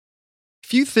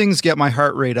Few things get my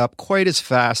heart rate up quite as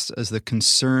fast as the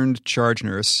concerned charge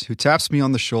nurse who taps me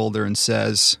on the shoulder and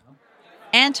says,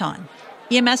 Anton,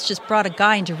 EMS just brought a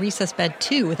guy into resus bed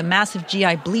 2 with a massive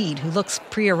GI bleed who looks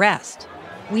pre-arrest.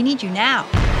 We need you now.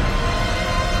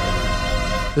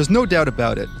 There's no doubt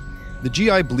about it. The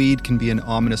GI bleed can be an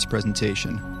ominous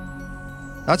presentation.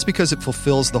 That's because it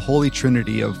fulfills the holy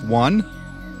trinity of 1,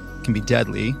 it can be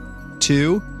deadly,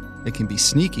 2, it can be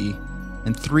sneaky,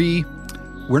 and 3,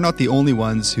 we're not the only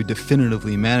ones who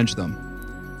definitively manage them.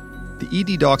 The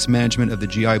ED doc's management of the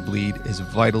GI bleed is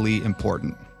vitally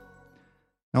important.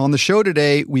 Now on the show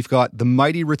today, we've got the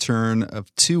mighty return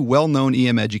of 2 well-known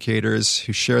EM educators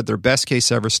who shared their best case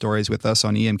ever stories with us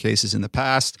on EM cases in the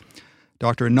past.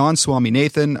 Dr. Anand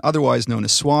Swaminathan, otherwise known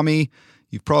as Swami.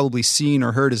 You've probably seen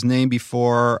or heard his name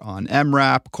before on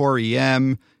MRAP, Core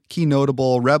EM, Key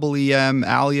Notable, Rebel EM,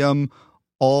 Allium,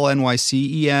 All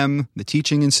NYC EM, the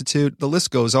Teaching Institute, the list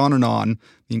goes on and on.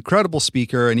 The incredible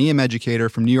speaker and EM educator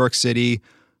from New York City.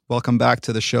 Welcome back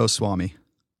to the show, Swami.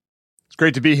 It's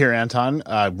great to be here, Anton.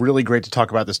 Really great to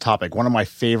talk about this topic. One of my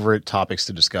favorite topics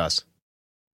to discuss.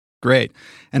 Great.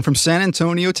 And from San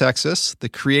Antonio, Texas, the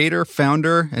creator,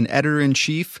 founder, and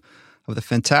editor-in-chief of the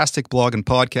fantastic blog and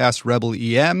podcast Rebel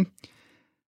EM,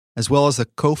 as well as the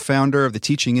co-founder of the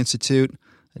Teaching Institute,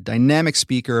 a dynamic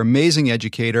speaker, amazing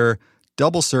educator,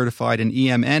 double certified in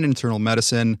EM and internal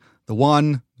medicine, the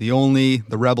one, the only,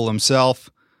 the rebel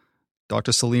himself,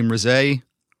 Dr. Salim Rezaei.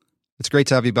 It's great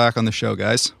to have you back on the show,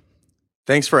 guys.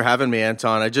 Thanks for having me,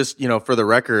 Anton. I just, for the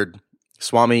record,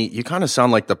 Swami, you kind of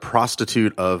sound like the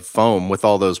prostitute of foam with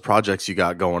all those projects you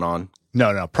got going on.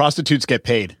 No, prostitutes get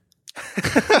paid.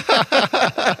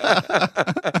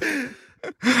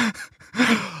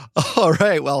 All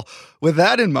right, well, with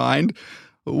that in mind,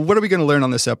 what are we going to learn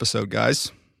on this episode,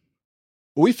 guys?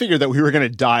 We figured that we were going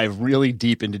to dive really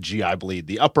deep into GI bleed,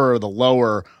 the upper, the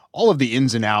lower, all of the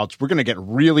ins and outs. We're going to get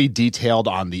really detailed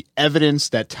on the evidence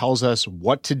that tells us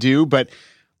what to do. But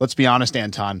let's be honest,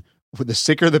 Anton, the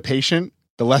sicker the patient,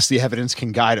 the less the evidence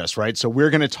can guide us, right? So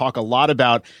we're going to talk a lot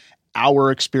about our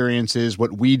experiences,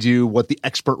 what we do, what the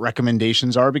expert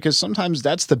recommendations are, because sometimes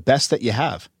that's the best that you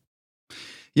have.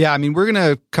 Yeah, we're going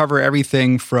to cover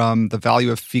everything from the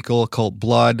value of fecal occult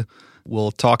blood.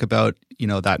 We'll talk about,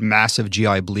 that massive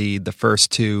GI bleed, the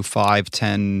first 2, 5,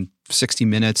 10, 60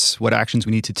 minutes, what actions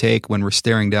we need to take when we're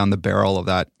staring down the barrel of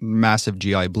that massive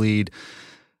GI bleed.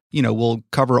 We'll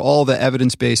cover all the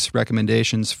evidence-based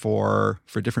recommendations for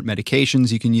different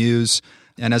medications you can use.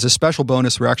 And as a special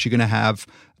bonus, we're actually going to have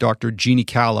Dr. Jeannie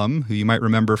Callum, who you might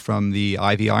remember from the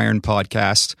IV Iron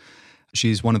podcast.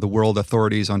 She's one of the world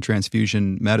authorities on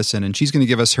transfusion medicine, and she's going to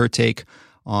give us her take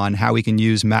on how we can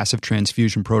use massive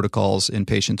transfusion protocols in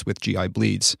patients with GI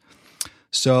bleeds.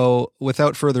 So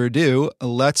without further ado,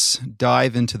 let's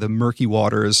dive into the murky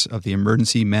waters of the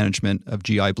emergency management of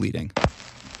GI bleeding.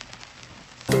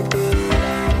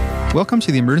 Welcome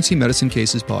to the Emergency Medicine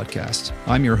Cases podcast.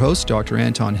 I'm your host, Dr.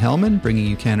 Anton Hellman, bringing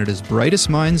you Canada's brightest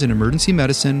minds in emergency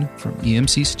medicine from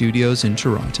EMC Studios in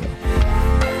Toronto.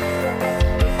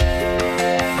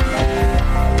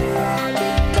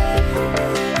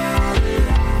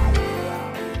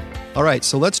 All right,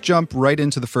 so let's jump right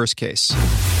into the first case.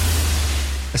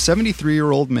 A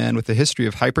 73-year-old man with a history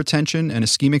of hypertension and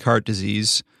ischemic heart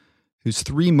disease, who's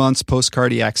 3 months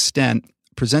post-cardiac stent,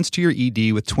 presents to your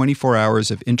ED with 24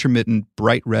 hours of intermittent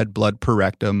bright red blood per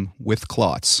rectum with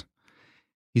clots.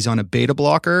 He's on a beta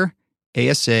blocker,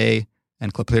 ASA,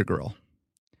 and clopidogrel.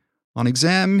 On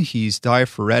exam, he's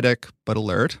diaphoretic but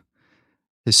alert.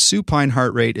 His supine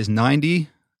heart rate is 90,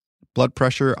 blood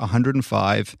pressure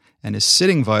 105, and his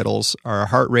sitting vitals are a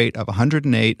heart rate of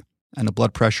 108 and a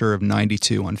blood pressure of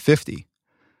 92 on 50.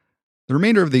 The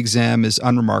remainder of the exam is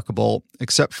unremarkable,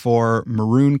 except for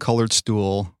maroon-colored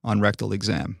stool on rectal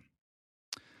exam.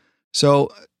 So,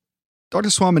 Dr.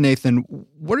 Swaminathan,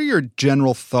 what are your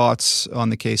general thoughts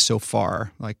on the case so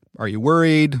far? Are you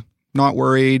worried, not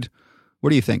worried?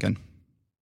 What are you thinking?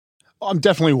 I'm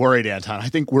definitely worried, Anton. I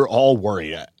think we're all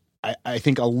worried. I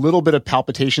think a little bit of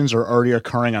palpitations are already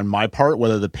occurring on my part,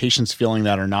 whether the patient's feeling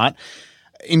that or not.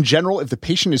 In general, if the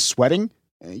patient is sweating,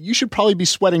 you should probably be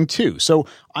sweating too. So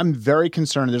I'm very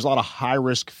concerned. There's a lot of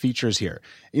high-risk features here.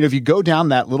 If you go down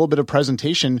that little bit of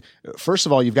presentation, first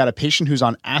of all, you've got a patient who's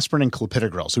on aspirin and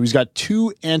clopidogrel. So he's got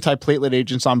 2 antiplatelet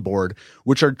agents on board,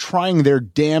 which are trying their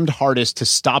damned hardest to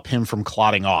stop him from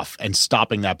clotting off and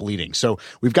stopping that bleeding. So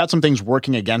we've got some things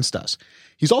working against us.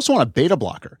 He's also on a beta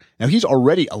blocker. Now, he's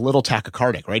already a little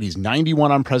tachycardic, right? He's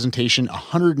 91 on presentation,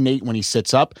 108 when he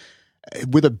sits up.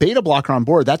 With a beta blocker on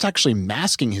board, that's actually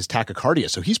masking his tachycardia.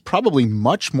 So he's probably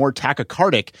much more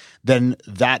tachycardic than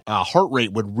that heart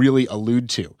rate would really allude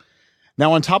to.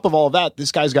 Now, on top of all of that,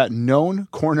 this guy's got known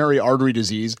coronary artery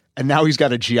disease, and now he's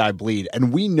got a GI bleed.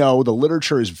 And we know the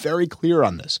literature is very clear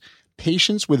on this.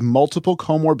 Patients with multiple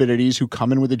comorbidities who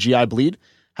come in with a GI bleed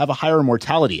have a higher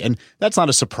mortality. And that's not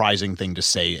a surprising thing to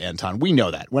say, Anton. We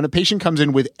know that. When a patient comes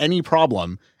in with any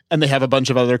problem and they have a bunch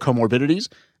of other comorbidities,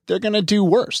 they're going to do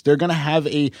worse. They're going to have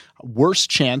a worse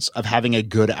chance of having a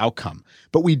good outcome.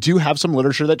 But we do have some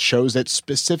literature that shows that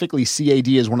specifically CAD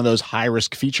is one of those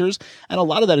high-risk features, and a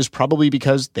lot of that is probably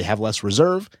because they have less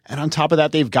reserve, and on top of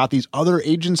that, they've got these other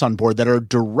agents on board that are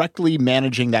directly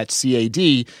managing that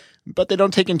CAD, but they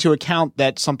don't take into account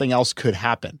that something else could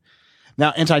happen.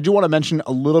 Now, Anton, I do want to mention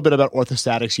a little bit about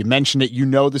orthostatics. You mentioned it. You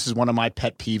know this is one of my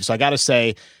pet peeves, so I got to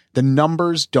say the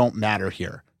numbers don't matter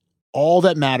here. All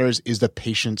that matters is the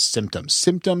patient's symptoms.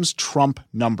 Symptoms trump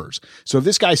numbers. So if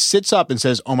this guy sits up and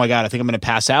says, oh my God, I think I'm going to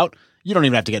pass out, you don't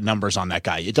even have to get numbers on that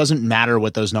guy. It doesn't matter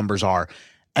what those numbers are.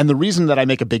 And the reason that I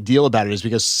make a big deal about it is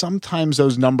because sometimes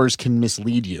those numbers can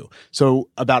mislead you. So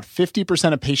about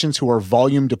 50% of patients who are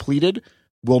volume depleted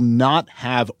will not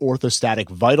have orthostatic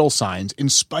vital signs in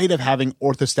spite of having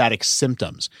orthostatic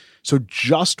symptoms. So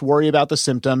just worry about the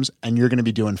symptoms and you're going to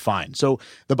be doing fine. So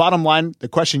the bottom line, the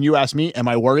question you asked me, am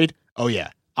I worried? Oh yeah,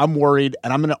 I'm worried,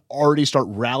 and I'm going to already start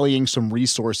rallying some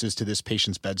resources to this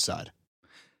patient's bedside.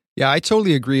 Yeah, I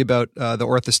totally agree about the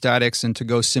orthostatics and to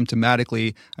go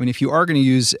symptomatically. I mean, if you are going to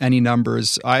use any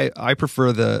numbers, I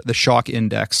prefer the shock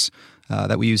index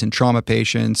that we use in trauma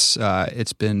patients.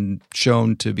 It's been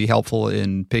shown to be helpful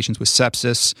in patients with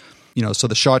sepsis. So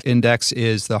the shock index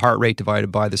is the heart rate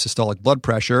divided by the systolic blood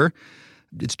pressure.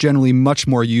 It's generally much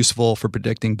more useful for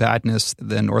predicting badness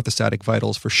than orthostatic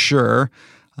vitals for sure.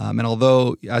 And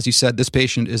although, as you said, this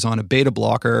patient is on a beta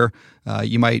blocker,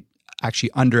 you might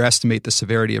actually underestimate the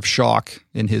severity of shock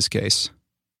in his case.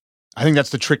 I think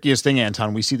that's the trickiest thing,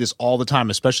 Anton. We see this all the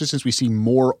time, especially since we see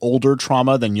more older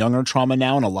trauma than younger trauma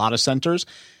now in a lot of centers.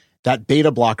 That beta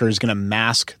blocker is going to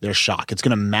mask their shock. It's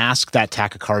going to mask that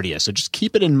tachycardia. So just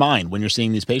keep it in mind when you're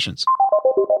seeing these patients.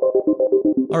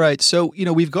 All right. So,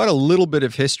 we've got a little bit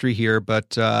of history here,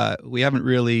 but we haven't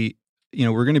really,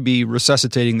 we're going to be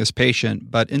resuscitating this patient.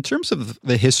 But in terms of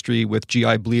the history with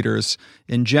GI bleeders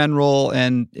in general,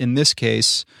 and in this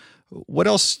case, what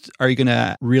else are you going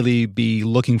to really be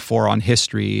looking for on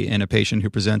history in a patient who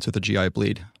presents with a GI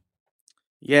bleed?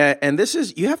 Yeah, and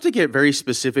you have to get very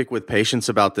specific with patients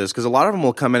about this because a lot of them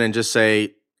will come in and just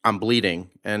say, I'm bleeding.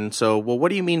 And so, well, what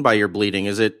do you mean by you're bleeding?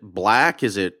 Is it black?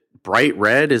 Is it bright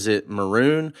red? Is it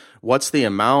maroon? What's the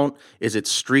amount? Is it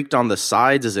streaked on the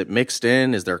sides? Is it mixed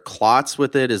in? Is there clots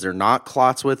with it? Is there not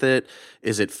clots with it?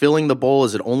 Is it filling the bowl?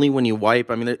 Is it only when you wipe?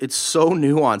 I mean, it's so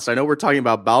nuanced. I know we're talking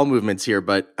about bowel movements here,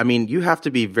 but I mean, you have to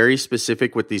be very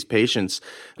specific with these patients.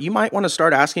 You might want to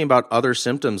start asking about other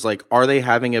symptoms, like are they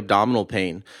having abdominal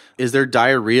pain? Is there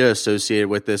diarrhea associated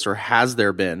with this, or has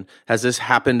there been? Has this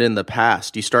happened in the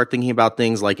past? You start thinking about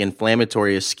things like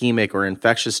inflammatory, ischemic, or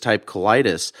infectious type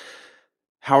colitis.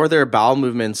 How are their bowel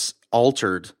movements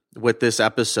altered with this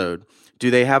episode?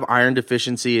 Do they have iron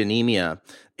deficiency, anemia,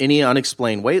 any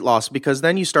unexplained weight loss? Because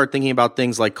then you start thinking about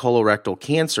things like colorectal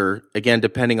cancer, again,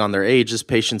 depending on their age. This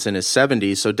patient's in his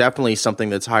 70s, so definitely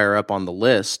something that's higher up on the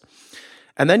list.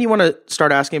 And then you want to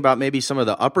start asking about maybe some of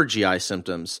the upper GI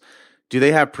symptoms. Do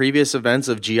they have previous events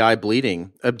of GI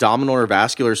bleeding, abdominal or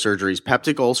vascular surgeries,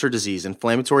 peptic ulcer disease,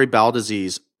 inflammatory bowel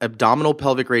disease, abdominal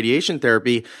pelvic radiation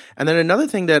therapy? And then another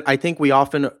thing that I think we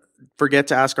often forget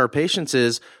to ask our patients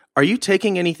is, are you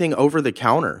taking anything over the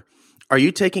counter? Are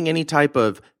you taking any type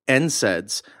of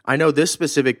NSAIDs? I know this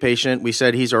specific patient, we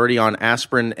said he's already on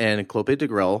aspirin and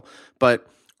clopidogrel, but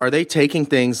are they taking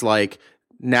things like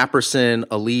naproxen,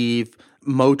 Aleve,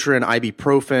 Motrin,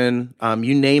 ibuprofen,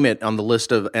 you name it on the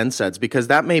list of NSAIDs, because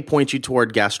that may point you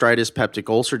toward gastritis, peptic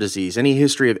ulcer disease, any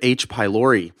history of H.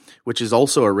 pylori, which is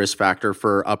also a risk factor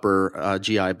for upper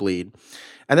GI bleed.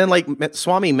 And then like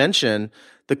Swami mentioned,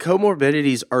 the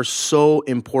comorbidities are so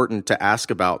important to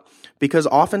ask about because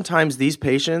oftentimes these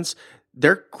patients,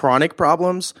 their chronic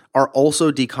problems are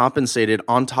also decompensated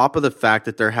on top of the fact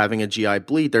that they're having a GI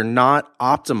bleed. They're not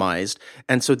optimized.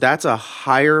 And so that's a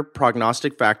higher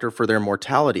prognostic factor for their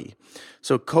mortality.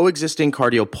 So coexisting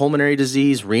cardiopulmonary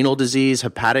disease, renal disease,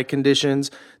 hepatic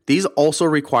conditions, these also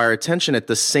require attention at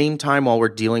the same time while we're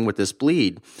dealing with this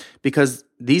bleed because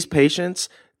these patients,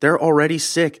 they're already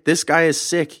sick. This guy is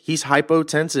sick. He's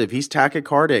hypotensive. He's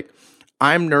tachycardic.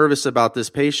 I'm nervous about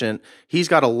this patient. He's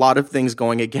got a lot of things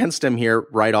going against him here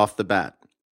right off the bat.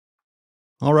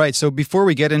 All right. So before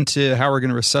we get into how we're going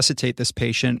to resuscitate this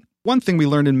patient, One thing we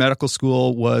learned in medical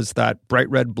school was that bright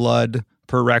red blood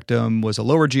per rectum was a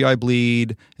lower GI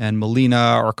bleed, and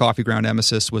melena or coffee ground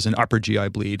emesis was an upper GI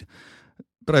bleed.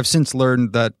 But I've since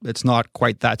learned that it's not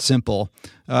quite that simple.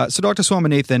 So Dr.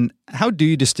 Swaminathan, how do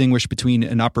you distinguish between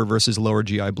an upper versus lower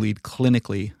GI bleed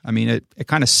clinically? I mean, it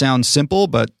kind of sounds simple,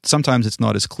 but sometimes it's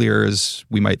not as clear as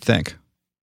we might think.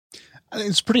 I think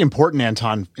it's pretty important,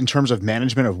 Anton, in terms of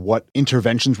management of what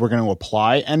interventions we're going to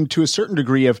apply and to a certain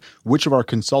degree of which of our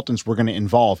consultants we're going to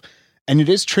involve. And it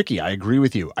is tricky. I agree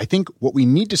with you. I think what we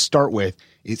need to start with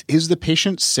is the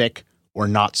patient sick or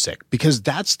not sick? Because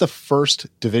that's the first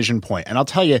division point. And I'll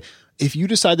tell you, if you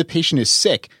decide the patient is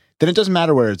sick, then it doesn't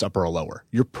matter whether it's upper or lower.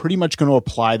 You're pretty much going to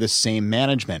apply the same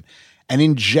management. And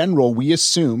in general, we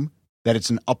assume that it's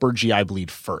an upper GI bleed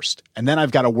first. And then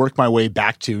I've got to work my way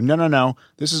back to, no,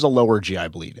 this is a lower GI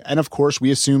bleed. And of course,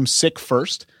 we assume sick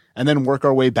first and then work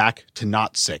our way back to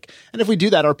not sick. And if we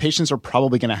do that, our patients are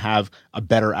probably going to have a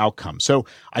better outcome. So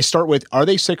I start with, are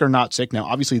they sick or not sick? Now,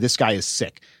 obviously, this guy is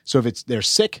sick. So if they're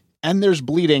sick and there's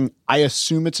bleeding, I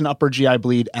assume it's an upper GI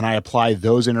bleed and I apply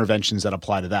those interventions that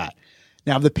apply to that.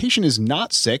 Now, if the patient is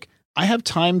not sick, I have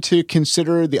time to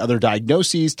consider the other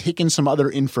diagnoses, take in some other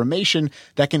information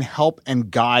that can help and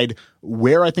guide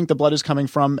where I think the blood is coming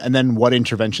from and then what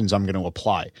interventions I'm going to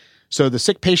apply. So the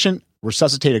sick patient,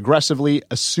 resuscitate aggressively,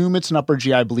 assume it's an upper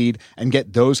GI bleed, and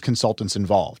get those consultants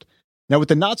involved. Now, with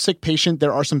the not sick patient,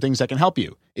 there are some things that can help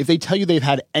you. If they tell you they've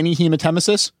had any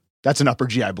hematemesis, that's an upper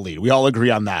GI bleed. We all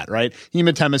agree on that, right?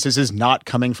 Hematemesis is not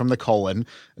coming from the colon.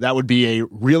 That would be a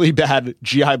really bad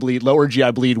GI bleed, lower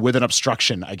GI bleed with an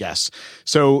obstruction, I guess.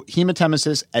 So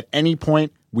hematemesis, at any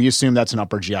point, we assume that's an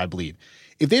upper GI bleed.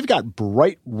 If they've got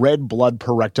bright red blood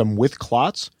per rectum with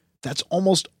clots, that's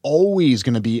almost always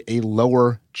going to be a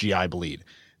lower GI bleed.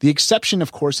 The exception,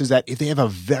 of course, is that if they have a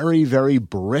very, very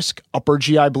brisk upper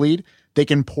GI bleed, they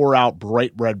can pour out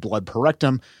bright red blood per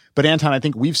rectum. But Anton, I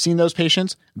think we've seen those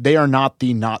patients. They are not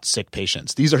the not sick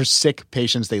patients. These are sick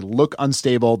patients. They look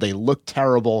unstable. They look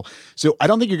terrible. So I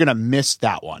don't think you're going to miss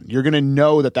that one. You're going to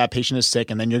know that that patient is sick,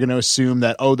 and then you're going to assume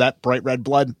that, oh, that bright red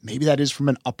blood, maybe that is from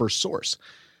an upper source.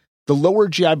 The lower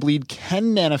GI bleed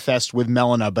can manifest with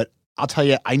melena, but I'll tell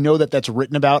you, I know that that's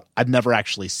written about. I've never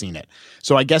actually seen it.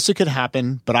 So I guess it could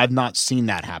happen, but I've not seen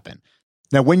that happen.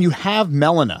 Now, when you have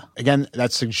melena, again,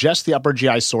 that suggests the upper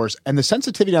GI source, and the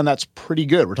sensitivity on that's pretty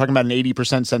good. We're talking about an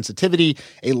 80% sensitivity,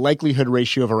 a likelihood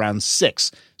ratio of around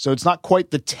 6. So it's not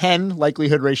quite the 10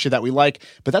 likelihood ratio that we like,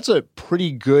 but that's a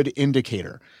pretty good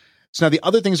indicator. So now the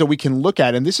other things that we can look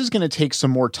at, and this is going to take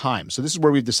some more time. So this is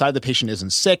where we've decided the patient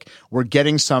isn't sick. We're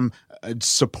getting some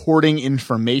supporting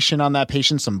information on that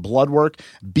patient, some blood work.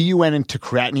 BUN to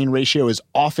creatinine ratio is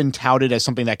often touted as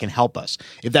something that can help us.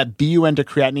 If that BUN to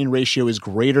creatinine ratio is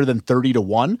greater than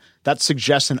 30-1, that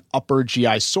suggests an upper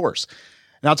GI source.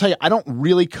 And I'll tell you, I don't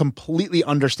really completely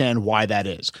understand why that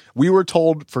is. We were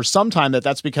told for some time that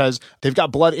that's because they've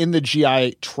got blood in the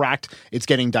GI tract, it's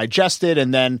getting digested,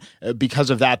 and then because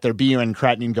of that, their BUN and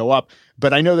creatinine go up.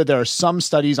 But I know that there are some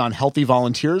studies on healthy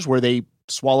volunteers where they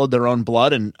swallowed their own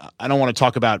blood, and I don't want to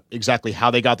talk about exactly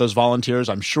how they got those volunteers.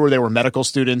 I'm sure they were medical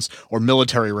students or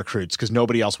military recruits because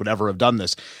nobody else would ever have done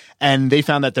this. And they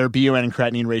found that their BUN and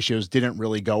creatinine ratios didn't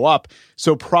really go up.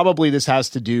 So probably this has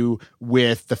to do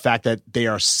with the fact that they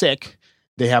are sick,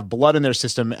 they have blood in their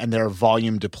system, and they're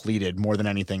volume depleted more than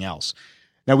anything else.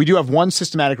 Now, we do have one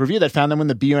systematic review that found that when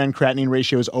the BUN creatinine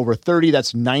ratio is over 30,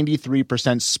 that's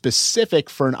 93% specific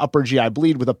for an upper GI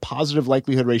bleed with a positive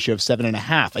likelihood ratio of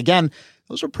 7.5. Again,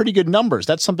 those are pretty good numbers.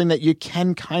 That's something that you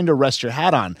can kind of rest your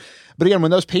hat on. But again,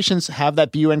 when those patients have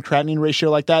that BUN creatinine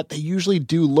ratio like that, they usually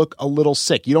do look a little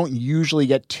sick. You don't usually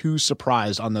get too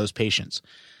surprised on those patients.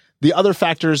 The other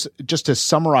factors, just to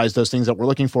summarize those things that we're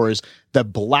looking for, is the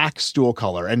black stool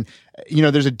color. And,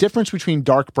 there's a difference between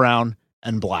dark brown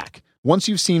and black. Once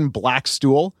you've seen black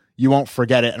stool, you won't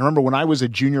forget it. And remember, when I was a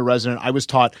junior resident, I was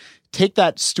taught, take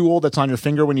that stool that's on your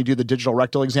finger when you do the digital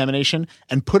rectal examination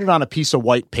and put it on a piece of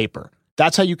white paper.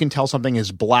 That's how you can tell something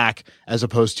is black as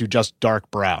opposed to just dark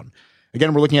brown.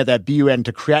 Again, we're looking at that BUN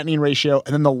to creatinine ratio.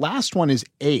 And then the last one is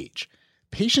age.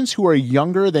 Patients who are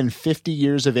younger than 50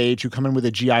 years of age who come in with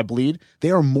a GI bleed,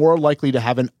 they are more likely to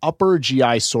have an upper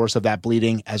GI source of that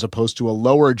bleeding as opposed to a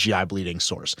lower GI bleeding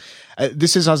source.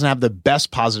 This doesn't have the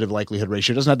best positive likelihood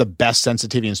ratio, doesn't have the best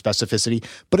sensitivity and specificity,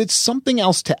 but it's something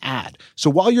else to add. So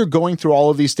while you're going through all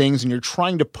of these things and you're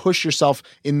trying to push yourself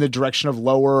in the direction of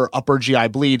lower or upper GI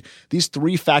bleed, these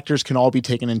three factors can all be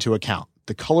taken into account.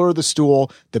 The color of the stool,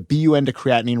 the BUN to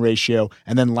creatinine ratio,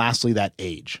 and then lastly, that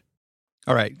age.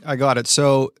 All right, I got it.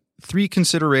 So 3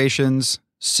 considerations: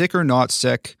 sick or not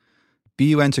sick,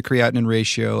 BUN to creatinine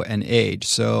ratio, and age.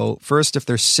 So first, if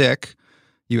they're sick,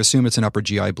 you assume it's an upper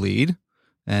GI bleed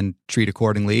and treat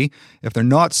accordingly. If they're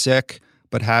not sick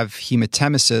but have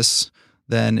hematemesis,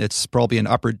 then it's probably an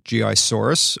upper GI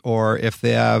source. Or if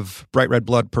they have bright red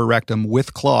blood per rectum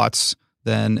with clots,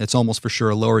 then it's almost for sure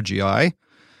a lower GI.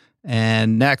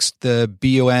 And next, the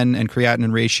BUN and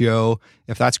creatinine ratio,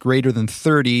 if that's greater than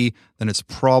 30, then it's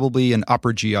probably an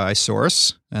upper GI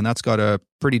source, and that's got a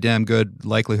pretty damn good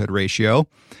likelihood ratio.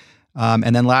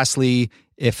 And then lastly,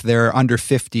 if they're under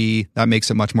 50, that makes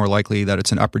it much more likely that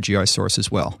it's an upper GI source as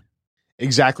well.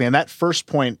 Exactly. And that first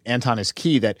point, Anton, is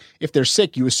key, that if they're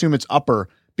sick, you assume it's upper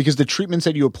because the treatments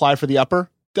that you apply for the upper,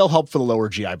 they'll help for the lower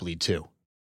GI bleed too.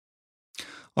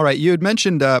 All right. You had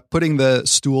mentioned putting the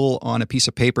stool on a piece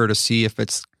of paper to see if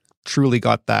it's truly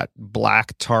got that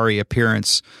black, tarry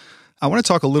appearance. I want to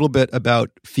talk a little bit about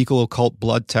fecal occult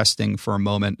blood testing for a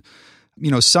moment.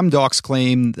 Some docs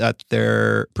claim that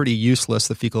they're pretty useless,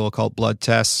 the fecal occult blood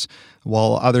tests,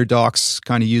 while other docs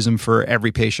kind of use them for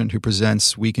every patient who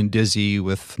presents weak and dizzy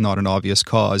with not an obvious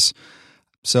cause.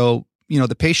 So,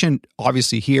 the patient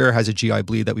obviously here has a GI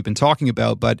bleed that we've been talking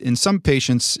about, but in some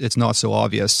patients, it's not so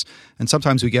obvious. And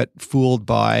sometimes we get fooled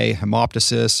by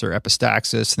hemoptysis or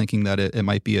epistaxis, thinking that it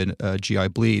might be a GI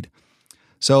bleed.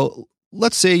 So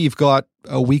let's say you've got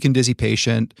a weak and dizzy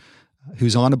patient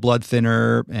who's on a blood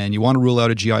thinner and you want to rule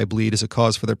out a GI bleed as a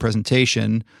cause for their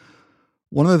presentation.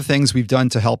 One of the things we've done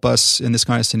to help us in this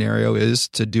kind of scenario is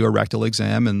to do a rectal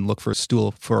exam and look for a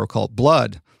stool for occult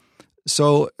blood.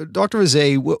 So, Dr.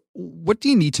 Vazay, what do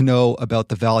you need to know about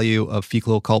the value of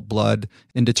fecal occult blood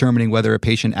in determining whether a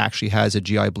patient actually has a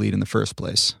GI bleed in the first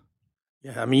place?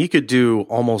 Yeah, you could do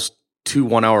almost 2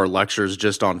 1-hour lectures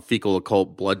just on fecal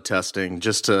occult blood testing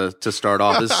just to start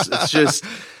off. It's just,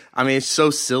 it's so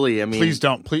silly. Please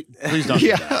don't. Please don't.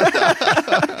 Yeah. Do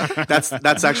that.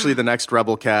 That's actually the next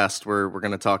Rebel cast where we're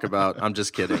going to talk about. I'm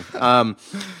just kidding.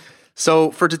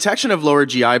 So for detection of lower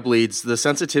GI bleeds, the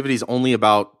sensitivity is only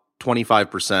about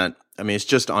 25%. It's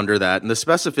just under that. And the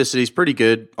specificity is pretty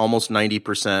good, almost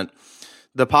 90%.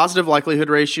 The positive likelihood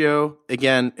ratio,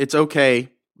 again, it's okay,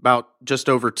 about just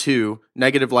over 2,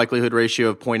 negative likelihood ratio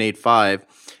of 0.85.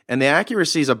 And the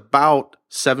accuracy is about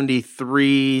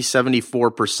 73,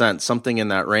 74%, something in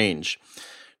that range.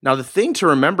 Now, the thing to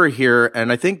remember here,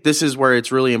 and I think this is where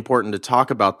it's really important to talk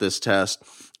about this test,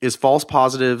 is false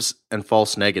positives and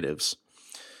false negatives.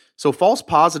 So false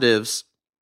positives,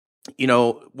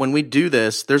 when we do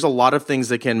this, there's a lot of things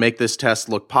that can make this test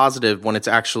look positive when it's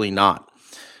actually not.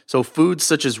 So foods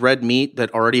such as red meat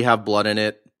that already have blood in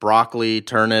it, broccoli,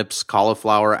 turnips,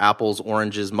 cauliflower, apples,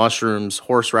 oranges, mushrooms,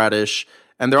 horseradish,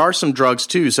 and there are some drugs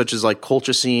too, such as like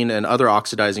colchicine and other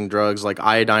oxidizing drugs like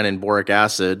iodine and boric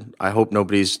acid. I hope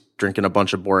nobody's drinking a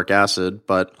bunch of boric acid,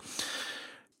 but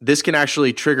this can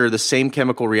actually trigger the same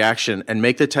chemical reaction and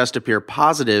make the test appear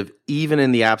positive even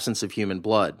in the absence of human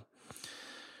blood.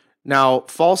 Now,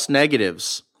 false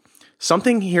negatives.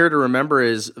 Something here to remember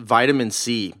is vitamin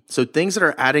C. So things that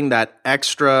are adding that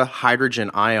extra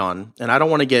hydrogen ion, and I don't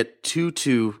want to get too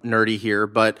nerdy here,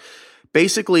 but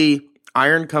basically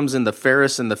iron comes in the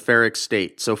ferrous and the ferric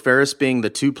state. So ferrous being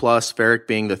the 2+, ferric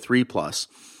being the 3+.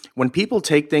 When people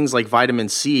take things like vitamin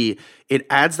C, it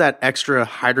adds that extra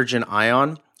hydrogen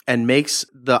ion and makes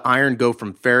the iron go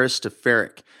from ferrous to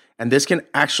ferric. And this can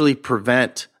actually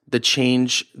prevent the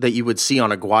change that you would see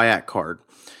on a Guaiac card.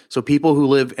 So people who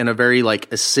live in a very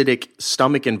acidic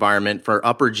stomach environment for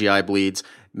upper GI bleeds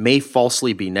may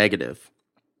falsely be negative.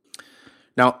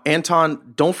 Now,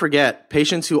 Anton, don't forget,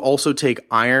 patients who also take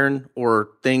iron or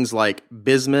things like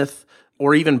bismuth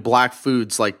or even black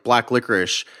foods like black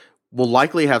licorice will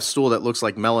likely have stool that looks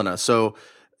like melena. So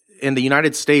in the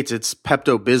United States, it's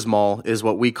Pepto-Bismol is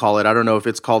what we call it. I don't know if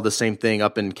it's called the same thing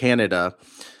up in Canada,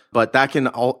 but that can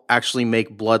actually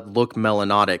make blood look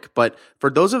melanotic. But for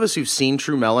those of us who've seen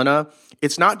true melena,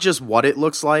 it's not just what it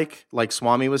looks like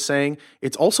Swami was saying,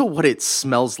 it's also what it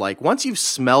smells like. Once you've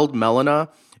smelled melena,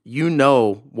 you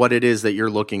know what it is that you're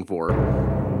looking for.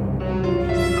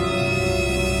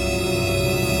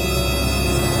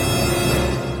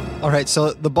 All right,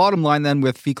 so the bottom line then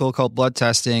with fecal occult blood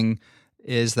testing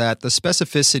is that the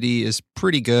specificity is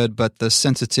pretty good, but the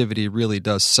sensitivity really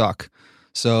does suck.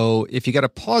 So if you get a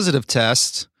positive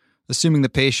test, assuming the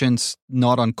patient's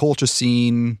not on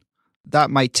colchicine,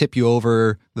 that might tip you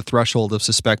over the threshold of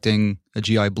suspecting a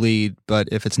GI bleed. But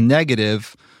if it's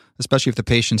negative, especially if the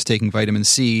patient's taking vitamin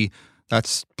C,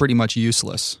 that's pretty much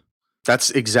useless.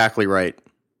 That's exactly right.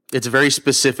 It's very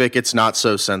specific. It's not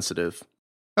so sensitive.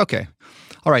 Okay.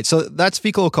 All right. So that's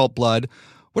fecal occult blood.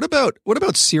 What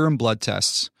about serum blood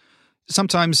tests?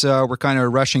 sometimes we're kind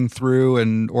of rushing through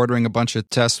and ordering a bunch of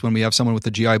tests when we have someone with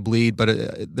a GI bleed, but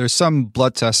there's some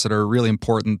blood tests that are really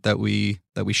important that we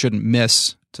shouldn't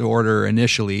miss to order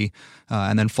initially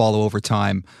and then follow over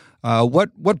time.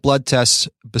 What blood tests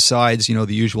besides, the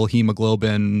usual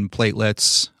hemoglobin,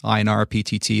 platelets, INR,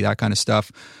 PTT, that kind of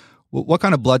stuff? What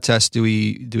kind of blood tests do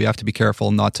we have to be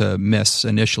careful not to miss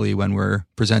initially when we're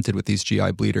presented with these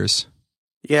GI bleeders?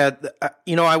 Yeah,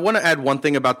 I want to add one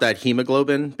thing about that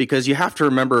hemoglobin, because you have to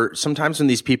remember sometimes when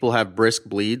these people have brisk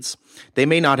bleeds, they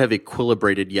may not have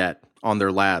equilibrated yet on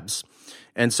their labs.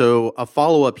 And so a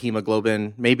follow-up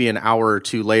hemoglobin, maybe an hour or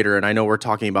two later, and I know we're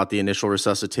talking about the initial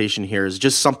resuscitation here, is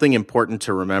just something important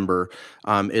to remember,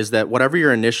 is that whatever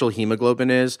your initial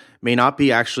hemoglobin is may not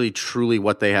be actually truly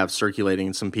what they have circulating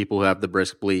in some people who have the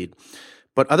brisk bleed.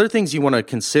 But other things you want to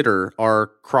consider are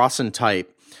cross and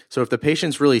type. So if the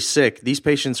patient's really sick, these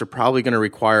patients are probably going to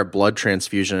require blood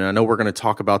transfusion. And I know we're going to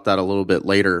talk about that a little bit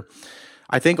later.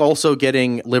 I think also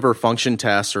getting liver function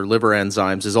tests or liver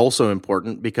enzymes is also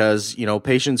important because,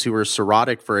 patients who are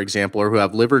cirrhotic, for example, or who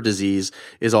have liver disease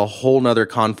is a whole nother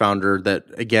confounder that,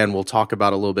 again, we'll talk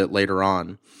about a little bit later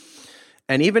on.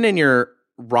 And even in your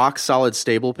rock solid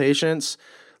stable patients,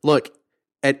 look,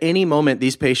 at any moment,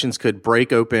 these patients could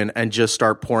break open and just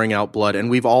start pouring out blood. And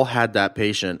we've all had that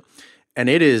patient. And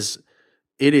it is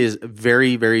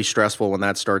very, very stressful when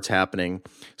that starts happening.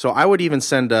 So I would even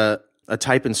send a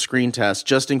type and screen test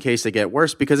just in case they get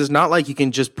worse, because it's not like you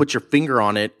can just put your finger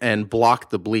on it and block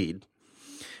the bleed.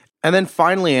 And then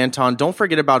finally, Anton, don't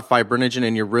forget about fibrinogen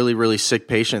in your really, really sick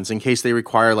patients in case they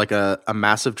require like a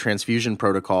massive transfusion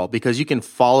protocol, because you can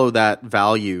follow that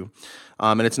value.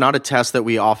 And it's not a test that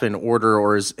we often order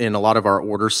or is in a lot of our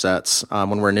order sets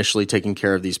when we're initially taking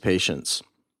care of these patients.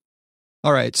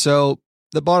 All right, so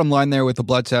the bottom line there with the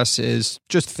blood tests is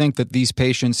just think that these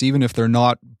patients, even if they're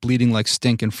not bleeding like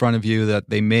stink in front of you, that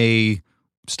they may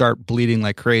start bleeding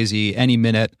like crazy any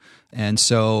minute. And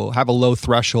so have a low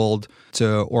threshold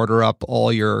to order up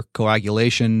all your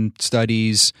coagulation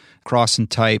studies, cross and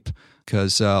type,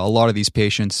 because a lot of these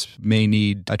patients may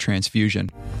need a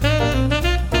transfusion.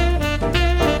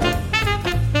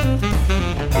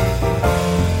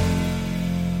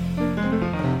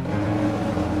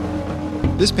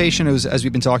 This patient, as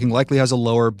we've been talking, likely has a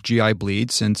lower GI bleed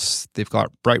since they've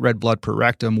got bright red blood per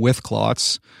rectum with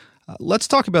clots. Let's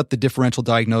talk about the differential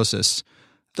diagnosis.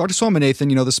 Dr.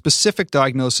 Swaminathan, the specific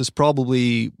diagnosis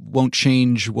probably won't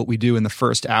change what we do in the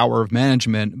first hour of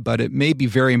management, but it may be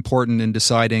very important in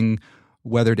deciding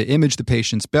whether to image the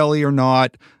patient's belly or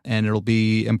not, and it'll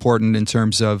be important in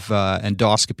terms of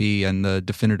endoscopy and the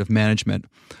definitive management.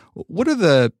 What are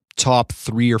the top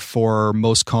 3 or 4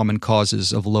 most common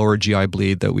causes of lower GI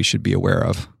bleed that we should be aware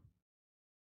of?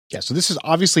 Yeah, so this is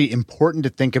obviously important to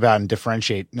think about and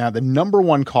differentiate. Now, the number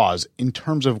one cause in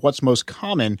terms of what's most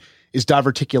common is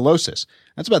diverticulosis.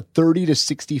 That's about 30 to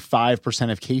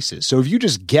 65% of cases. So if you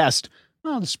just guessed,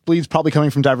 this bleed's probably coming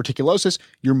from diverticulosis,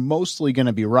 you're mostly going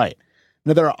to be right.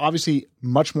 Now, there are obviously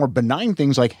much more benign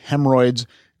things like hemorrhoids,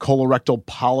 colorectal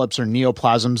polyps, or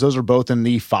neoplasms. Those are both in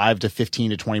the 5 to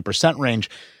 15 to 20% range.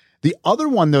 The other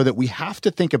one, though, that we have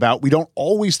to think about, we don't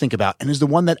always think about, and is the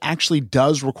one that actually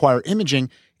does require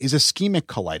imaging, is ischemic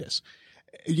colitis.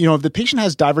 If the patient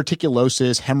has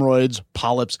diverticulosis, hemorrhoids,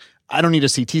 polyps, I don't need a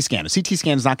CT scan. A CT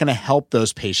scan is not going to help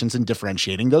those patients in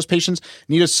differentiating. Those patients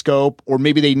need a scope, or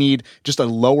maybe they need just a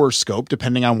lower scope,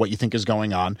 depending on what you think is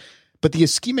going on. But the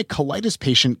ischemic colitis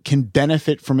patient can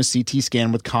benefit from a CT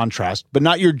scan with contrast, but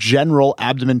not your general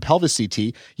abdomen pelvis CT.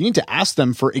 You need to ask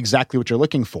them for exactly what you're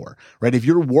looking for, right? If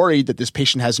you're worried that this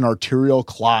patient has an arterial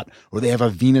clot or they have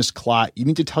a venous clot, you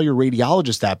need to tell your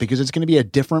radiologist that, because it's going to be a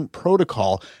different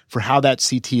protocol for how that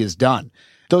CT is done.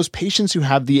 Those patients who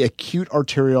have the acute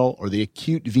arterial or the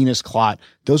acute venous clot,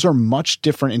 those are much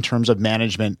different in terms of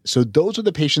management. So those are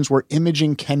the patients where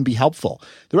imaging can be helpful.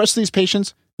 The rest of these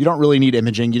patients, you don't really need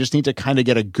imaging. You just need to kind of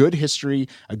get a good history,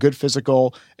 a good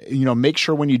physical, make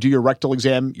sure when you do your rectal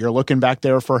exam, you're looking back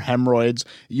there for hemorrhoids.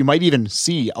 You might even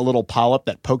see a little polyp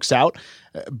that pokes out.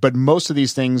 But most of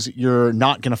these things you're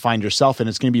not going to find yourself, and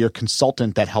it's going to be your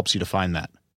consultant that helps you to find that.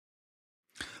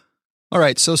 All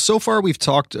right. So far we've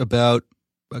talked about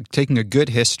taking a good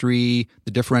history,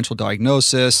 the differential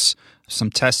diagnosis, some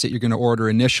tests that you're going to order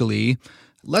initially.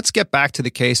 Let's get back to the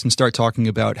case and start talking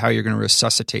about how you're going to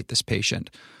resuscitate this patient.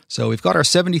 So we've got our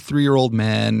 73-year-old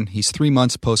man. He's 3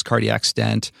 months post-cardiac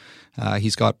stent.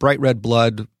 He's got bright red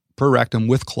blood per rectum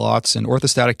with clots and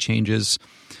orthostatic changes.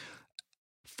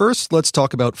 First, let's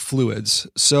talk about fluids.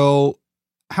 So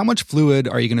how much fluid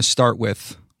are you going to start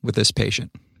with this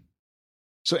patient?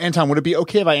 So Anton, would it be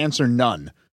okay if I answer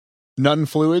none? None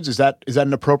fluids? Is that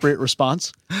an appropriate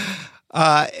response?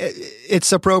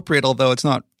 It's appropriate, although it's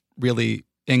not really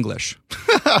English.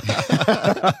 It's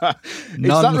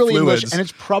not really English, and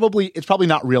it's probably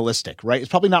not realistic, right? It's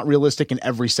probably not realistic in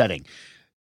every setting.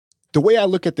 The way I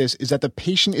look at this is that the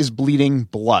patient is bleeding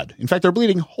blood. In fact, they're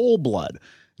bleeding whole blood,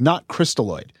 not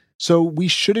crystalloid. So we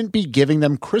shouldn't be giving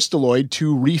them crystalloid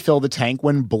to refill the tank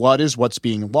when blood is what's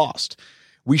being lost.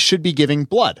 We should be giving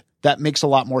blood. That makes a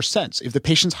lot more sense. If the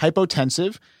patient's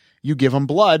hypotensive, you give them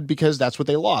blood because that's what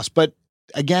they lost. But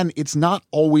again, it's not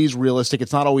always realistic.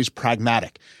 It's not always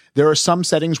pragmatic. There are some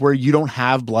settings where you don't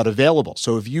have blood available.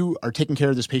 So if you are taking care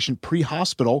of this patient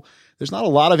pre-hospital, there's not a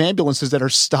lot of ambulances that are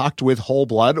stocked with whole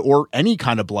blood or any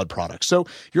kind of blood product. So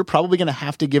you're probably going to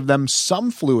have to give them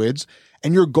some fluids,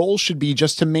 and your goal should be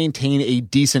just to maintain a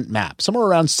decent MAP, somewhere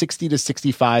around 60 to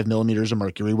 65 millimeters of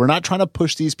mercury. We're not trying to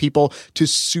push these people to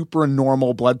super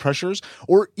normal blood pressures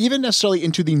or even necessarily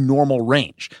into the normal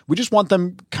range. We just want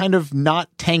them kind of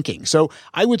not tanking. So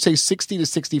I would say 60 to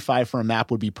 65 for a MAP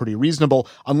would be pretty reasonable,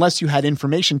 unless you had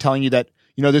information telling you that,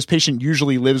 this patient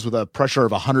usually lives with a pressure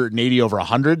of 180 over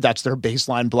 100. That's their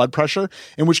baseline blood pressure,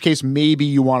 in which case maybe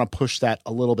you want to push that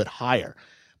a little bit higher.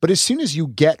 But as soon as you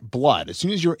get blood, as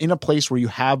soon as you're in a place where you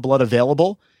have blood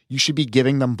available, you should be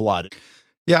giving them blood.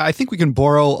 Yeah, I think we can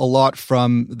borrow a lot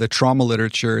from the trauma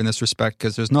literature in this respect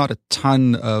because there's not a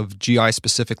ton of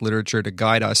GI-specific literature to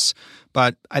guide us.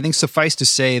 But I think suffice to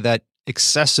say that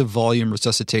excessive volume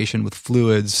resuscitation with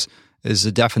fluids is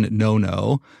a definite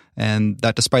no-no. And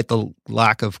that despite the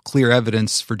lack of clear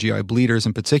evidence for GI bleeders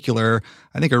in particular,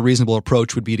 I think a reasonable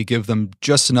approach would be to give them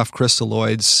just enough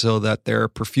crystalloids so that they're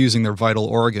perfusing their vital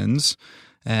organs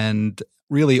and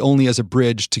really only as a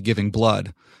bridge to giving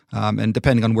blood. And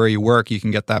depending on where you work, you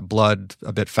can get that blood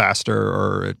a bit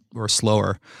faster or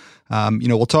slower.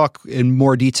 We'll talk in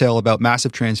more detail about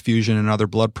massive transfusion and other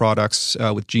blood products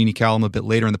with Jeannie Callum a bit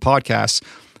later in the podcast.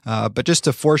 But just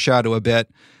to foreshadow a bit,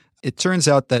 it turns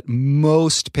out that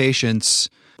most patients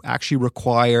actually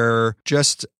require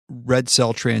just red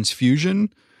cell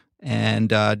transfusion and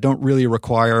don't really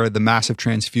require the massive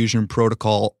transfusion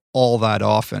protocol all that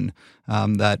often,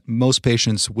 that most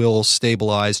patients will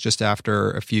stabilize just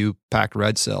after a few packed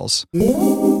red cells.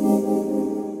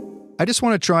 I just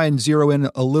want to try and zero in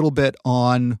a little bit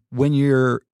on when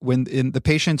in the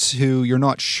patients who you're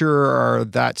not sure are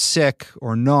that sick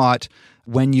or not,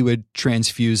 when you would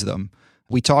transfuse them.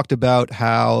 We talked about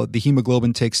how the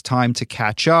hemoglobin takes time to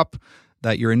catch up,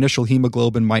 that your initial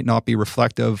hemoglobin might not be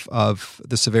reflective of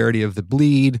the severity of the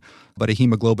bleed, but a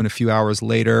hemoglobin a few hours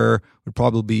later would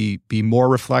probably be more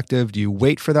reflective. Do you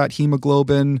wait for that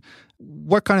hemoglobin?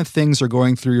 What kind of things are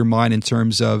going through your mind in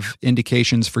terms of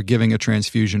indications for giving a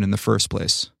transfusion in the first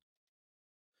place?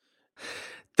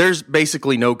 There's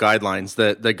basically no guidelines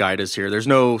that guide us here. There's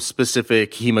no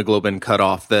specific hemoglobin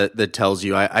cutoff that tells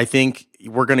you. I think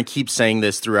we're going to keep saying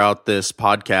this throughout this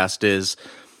podcast is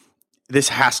this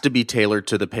has to be tailored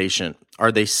to the patient.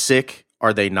 Are they sick?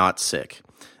 Are they not sick?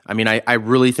 I mean, I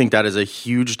really think that is a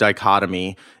huge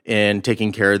dichotomy in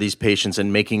taking care of these patients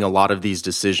and making a lot of these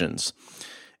decisions.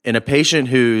 In a patient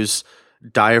who's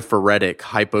diaphoretic,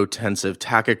 hypotensive,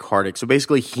 tachycardic, so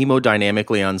basically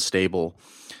hemodynamically unstable,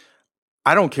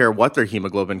 I don't care what their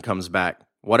hemoglobin comes back.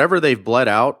 Whatever they've bled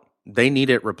out, they need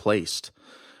it replaced.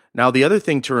 Now, the other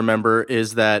thing to remember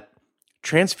is that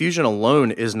transfusion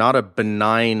alone is not a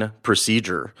benign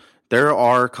procedure. There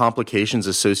are complications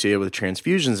associated with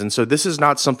transfusions, and so this is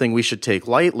not something we should take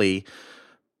lightly.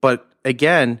 But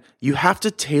again, you have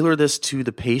to tailor this to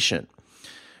the patient.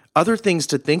 Other things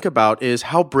to think about is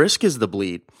how brisk is the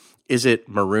bleed? Is it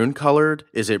maroon colored?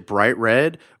 Is it bright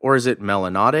red? Or is it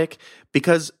melanotic?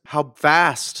 Because how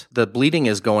fast the bleeding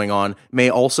is going on may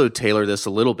also tailor this a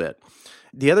little bit.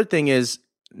 The other thing is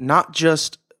not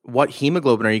just what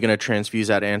hemoglobin are you going to transfuse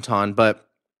at, Anton, but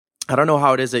I don't know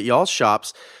how it is at y'all's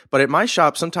shops, but at my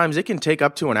shop, sometimes it can take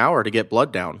up to an hour to get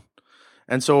blood down.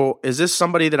 And so is this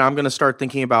somebody that I'm going to start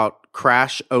thinking about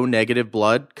crash O-negative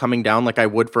blood coming down like I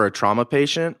would for a trauma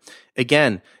patient?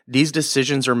 Again, these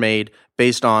decisions are made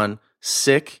based on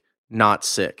sick, not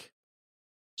sick.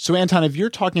 So, Anton, if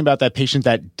you're talking about that patient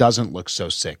that doesn't look so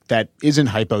sick, that isn't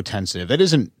hypotensive, that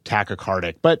isn't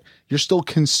tachycardic, but you're still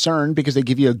concerned because they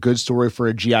give you a good story for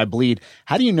a GI bleed,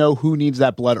 how do you know who needs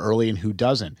that blood early and who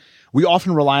doesn't? We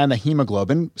often rely on the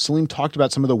hemoglobin. Salim talked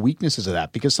about some of the weaknesses of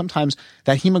that because sometimes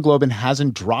that hemoglobin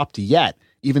hasn't dropped yet,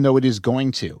 even though it is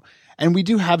going to. And we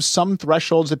do have some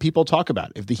thresholds that people talk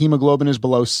about. If the hemoglobin is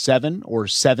below 7 or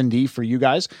 70 for you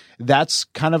guys, that's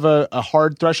kind of a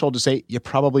hard threshold to say you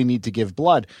probably need to give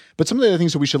blood. But some of the other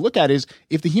things that we should look at is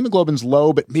if the hemoglobin's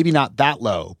low, but maybe not that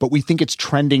low, but we think it's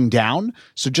trending down.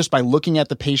 So just by looking at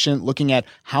the patient, looking at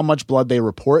how much blood they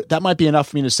report, that might be enough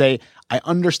for me to say, I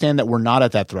understand that we're not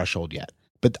at that threshold yet,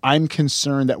 but I'm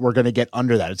concerned that we're going to get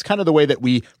under that. It's kind of the way that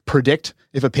we predict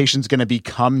if a patient's going to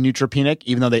become neutropenic,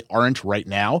 even though they aren't right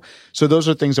now. So those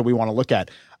are things that we want to look at.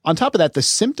 On top of that, the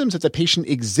symptoms that the patient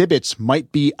exhibits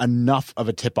might be enough of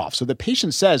a tip-off. So the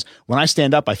patient says, when I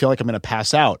stand up, I feel like I'm going to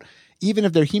pass out. Even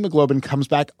if their hemoglobin comes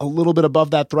back a little bit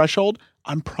above that threshold,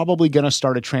 I'm probably going to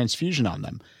start a transfusion on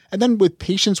them. And then with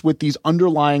patients with these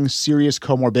underlying serious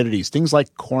comorbidities, things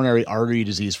like coronary artery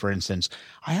disease, for instance,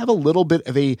 I have a little bit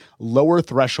of a lower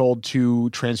threshold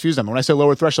to transfuse them. When I say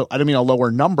lower threshold, I don't mean a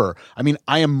lower number. I mean,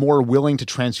 I am more willing to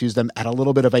transfuse them at a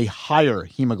little bit of a higher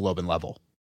hemoglobin level.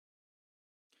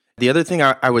 The other thing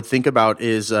I would think about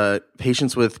is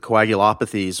patients with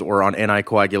coagulopathies or on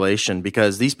anticoagulation,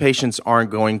 because these patients aren't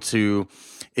going to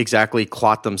exactly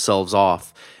clot themselves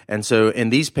off. And so in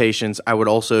these patients, I would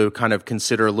also kind of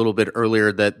consider a little bit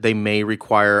earlier that they may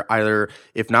require either,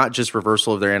 if not just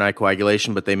reversal of their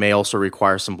anticoagulation, but they may also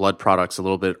require some blood products a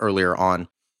little bit earlier on.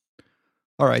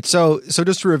 All right. So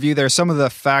just to review there, some of the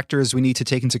factors we need to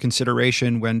take into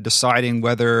consideration when deciding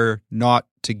whether or not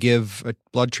to give a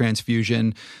blood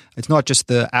transfusion. It's not just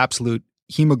the absolute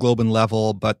hemoglobin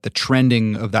level, but the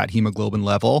trending of that hemoglobin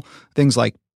level. Things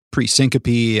like pre-syncope,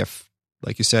 if,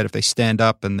 like you said, if they stand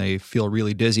up and they feel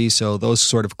really dizzy. So those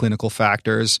sort of clinical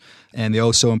factors, and the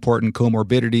also important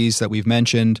comorbidities that we've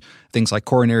mentioned, things like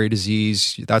coronary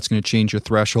disease, that's going to change your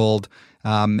threshold.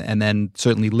 And then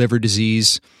certainly liver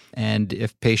disease. And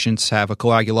if patients have a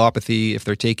coagulopathy, if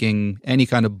they're taking any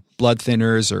kind of blood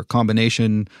thinners or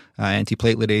combination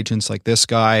antiplatelet agents like this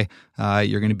guy,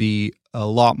 you're going to be a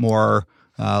lot more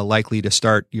likely to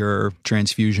start your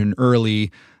transfusion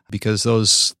early, because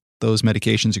those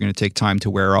medications are going to take time to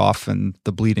wear off, and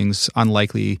the bleeding's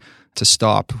unlikely to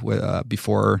stop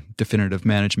before definitive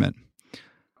management.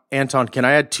 Anton, can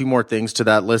I add two more things to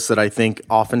that list that I think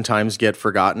oftentimes get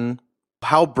forgotten?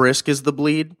 How brisk is the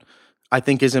bleed? I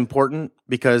think is important,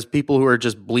 because people who are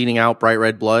just bleeding out bright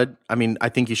red blood, I mean, I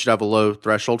think you should have a low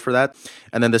threshold for that.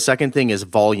 And then the second thing is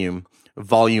volume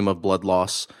of blood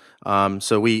loss.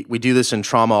 So we do this in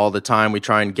trauma all the time. We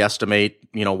try and guesstimate,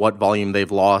 what volume they've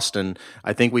lost. And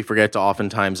I think we forget to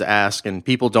oftentimes ask, and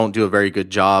people don't do a very good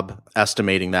job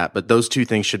estimating that. But those two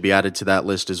things should be added to that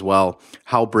list as well: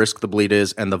 how brisk the bleed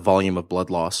is and the volume of blood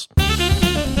loss.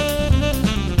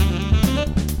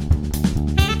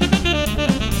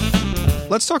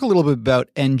 Let's talk a little bit about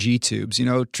NG tubes.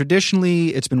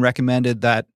 Traditionally, it's been recommended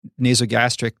that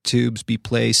nasogastric tubes be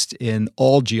placed in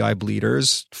all GI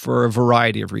bleeders for a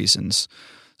variety of reasons.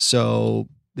 So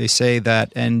they say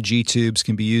that NG tubes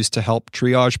can be used to help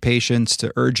triage patients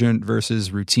to urgent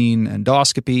versus routine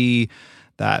endoscopy,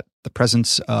 that the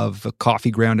presence of a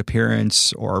coffee ground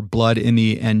appearance or blood in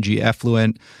the NG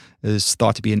effluent is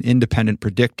thought to be an independent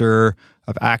predictor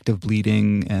of active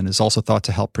bleeding and is also thought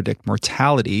to help predict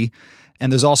mortality.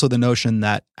 And there's also the notion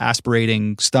that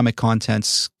aspirating stomach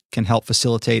contents can help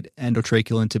facilitate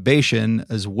endotracheal intubation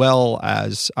as well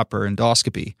as upper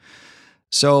endoscopy.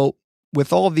 So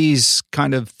with all these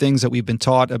kind of things that we've been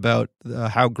taught about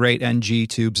how great NG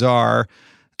tubes are,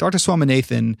 Dr.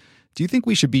 Swaminathan, do you think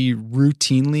we should be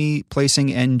routinely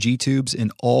placing NG tubes in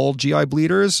all GI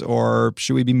bleeders, or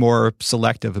should we be more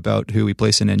selective about who we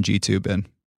place an NG tube in?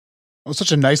 Well,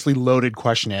 such a nicely loaded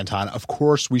question, Anton. Of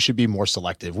course, we should be more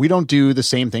selective. We don't do the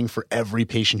same thing for every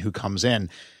patient who comes in,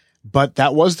 but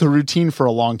that was the routine for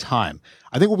a long time.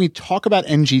 I think when we talk about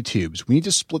NG tubes, we need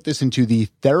to split this into the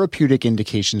therapeutic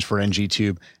indications for NG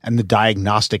tube and the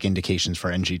diagnostic indications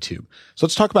for NG tube. So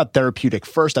let's talk about therapeutic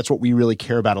first. That's what we really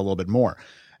care about a little bit more.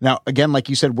 Now, again, like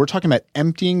you said, we're talking about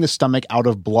emptying the stomach out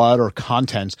of blood or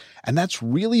contents, and that's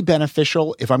really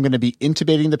beneficial if I'm going to be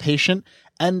intubating the patient,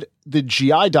 and the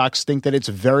GI docs think that it's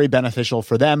very beneficial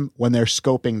for them when they're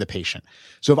scoping the patient.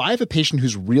 So if I have a patient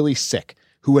who's really sick,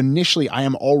 who initially I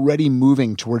am already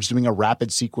moving towards doing a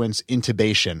rapid sequence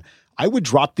intubation, I would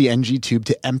drop the NG tube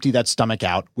to empty that stomach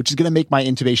out, which is going to make my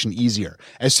intubation easier.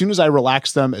 As soon as I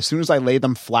relax them, as soon as I lay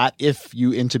them flat, if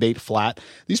you intubate flat,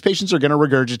 these patients are going to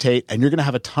regurgitate and you're going to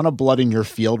have a ton of blood in your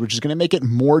field, which is going to make it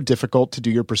more difficult to do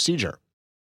your procedure.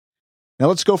 Now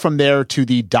let's go from there to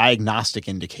the diagnostic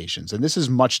indications. And this is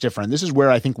much different. This is where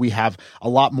I think we have a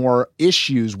lot more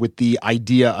issues with the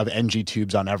idea of NG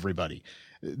tubes on everybody.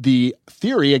 The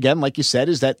theory, again, like you said,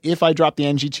 is that if I drop the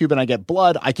NG tube and I get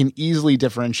blood, I can easily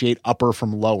differentiate upper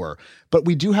from lower. But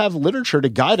we do have literature to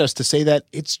guide us to say that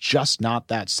it's just not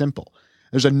that simple.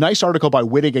 There's a nice article by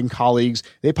Wittig and colleagues.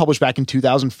 They published back in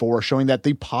 2004 showing that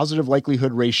the positive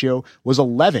likelihood ratio was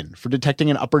 11 for detecting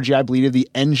an upper GI bleed if the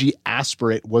NG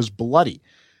aspirate was bloody.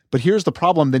 But here's the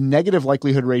problem. The negative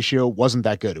likelihood ratio wasn't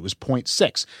that good. It was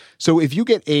 0.6. So if you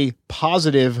get a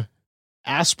positive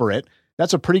aspirate,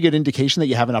 that's a pretty good indication that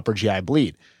you have an upper GI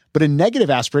bleed. But a negative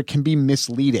aspirate can be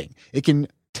misleading. It can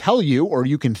tell you, or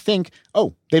you can think,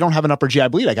 oh, they don't have an upper GI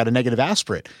bleed. I got a negative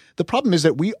aspirate. The problem is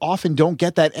that we often don't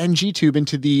get that NG tube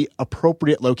into the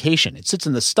appropriate location. It sits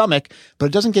in the stomach, but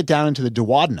it doesn't get down into the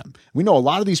duodenum. We know a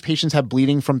lot of these patients have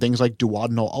bleeding from things like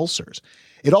duodenal ulcers.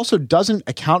 It also doesn't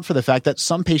account for the fact that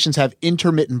some patients have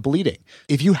intermittent bleeding.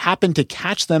 If you happen to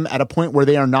catch them at a point where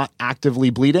they are not actively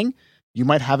bleeding, you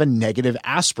might have a negative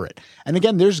aspirate. And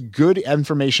again, there's good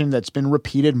information that's been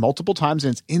repeated multiple times,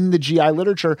 and it's in the GI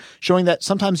literature showing that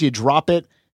sometimes you drop it,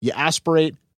 you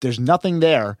aspirate, there's nothing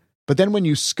there, but then when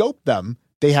you scope them,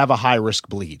 they have a high-risk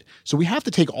bleed. So we have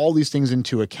to take all these things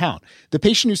into account. The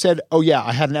patient who said, oh yeah,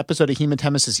 I had an episode of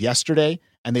hematemesis yesterday,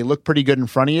 and they look pretty good in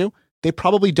front of you, they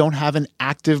probably don't have an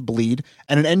active bleed,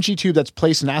 and an NG tube that's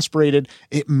placed and aspirated,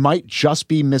 it might just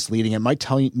be misleading. It might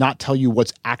not tell you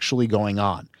what's actually going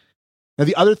on. Now,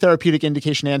 the other therapeutic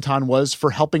indication, Anton, was for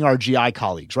helping our GI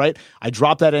colleagues, right? I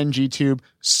drop that NG tube,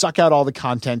 suck out all the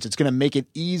contents. It's going to make it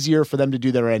easier for them to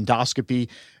do their endoscopy.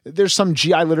 There's some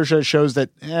GI literature that shows that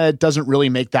it doesn't really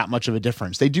make that much of a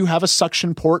difference. They do have a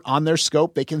suction port on their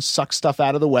scope. They can suck stuff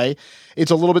out of the way.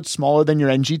 It's a little bit smaller than your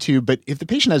NG tube, but if the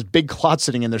patient has big clots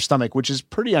sitting in their stomach, which is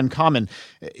pretty uncommon,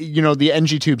 the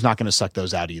NG tube's not going to suck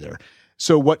those out either.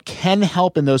 So what can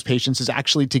help in those patients is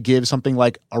actually to give something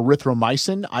like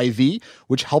erythromycin IV,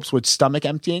 which helps with stomach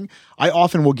emptying. I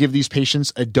often will give these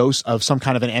patients a dose of some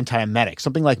kind of an antiemetic,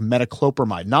 something like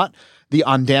metoclopramide, not the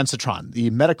ondansetron.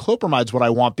 The metoclopramide is what I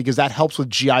want because that helps with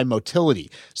GI motility.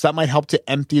 So that might help to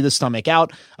empty the stomach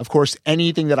out. Of course,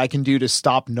 anything that I can do to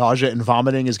stop nausea and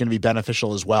vomiting is going to be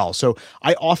beneficial as well. So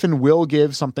I often will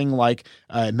give something like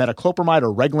metoclopramide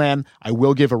or Reglan. I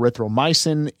will give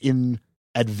erythromycin in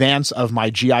advance of my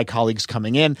GI colleagues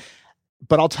coming in.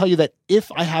 But I'll tell you that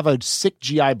if I have a sick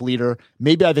GI bleeder,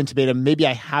 maybe I've intubated him, maybe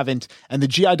I haven't, and the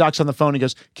GI doc's on the phone and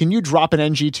goes, can you drop an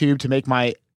NG tube to make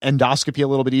my endoscopy a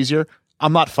little bit easier?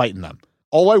 I'm not fighting them.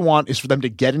 All I want is for them to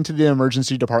get into the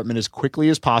emergency department as quickly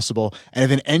as possible. And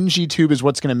if an NG tube is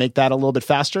what's going to make that a little bit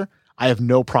faster, I have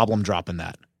no problem dropping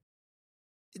that.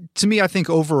 To me, I think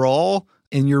overall,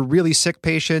 in your really sick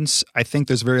patients, I think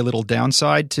there's very little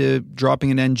downside to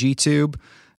dropping an NG tube.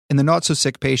 In the not so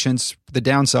sick patients, the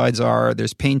downsides are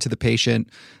there's pain to the patient.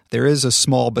 There is a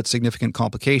small but significant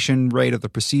complication rate of the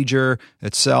procedure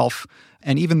itself.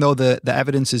 And even though the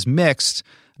evidence is mixed,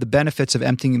 the benefits of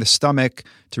emptying the stomach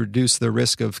to reduce the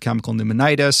risk of chemical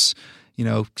pneumonitis,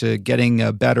 to getting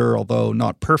a better, although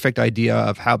not perfect idea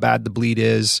of how bad the bleed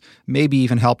is, maybe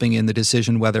even helping in the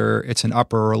decision whether it's an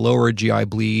upper or lower GI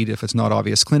bleed if it's not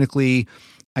obvious clinically.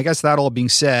 I guess that all being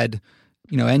said,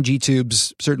 NG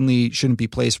tubes certainly shouldn't be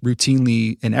placed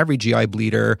routinely in every GI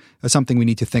bleeder. That's something we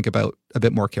need to think about a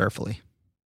bit more carefully.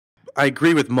 I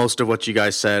agree with most of what you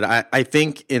guys said. I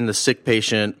think in the sick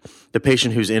patient, the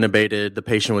patient who's intubated, the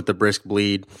patient with the brisk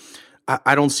bleed,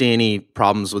 I don't see any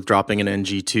problems with dropping an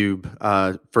NG tube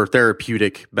for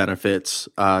therapeutic benefits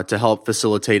to help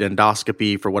facilitate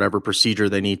endoscopy for whatever procedure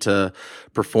they need to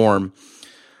perform.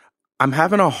 I'm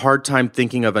having a hard time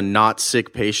thinking of a not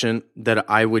sick patient that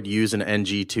I would use an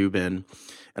NG tube in.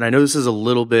 And I know this is a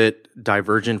little bit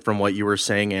divergent from what you were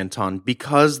saying, Anton,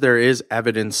 because there is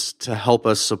evidence to help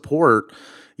us support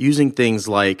using things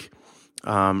like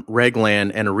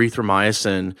Reglan and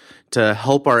erythromycin to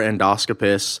help our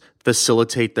endoscopists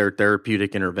facilitate their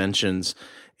therapeutic interventions.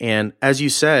 And as you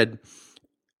said,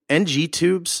 NG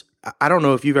tubes, I don't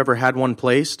know if you've ever had one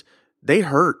placed, they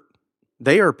hurt.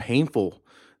 They are painful.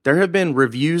 There have been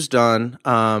reviews done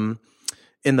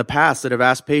in the past that have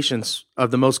asked patients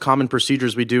of the most common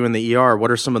procedures we do in the ER,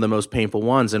 what are some of the most painful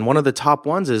ones? And one of the top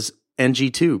ones is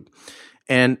NG tube.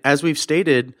 And as we've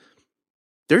stated,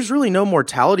 there's really no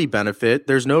mortality benefit.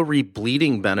 There's no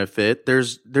rebleeding benefit.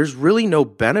 There's really no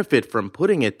benefit from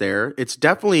putting it there. It's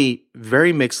definitely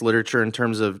very mixed literature in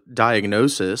terms of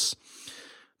diagnosis.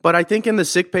 But I think in the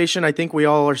sick patient, I think we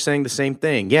all are saying the same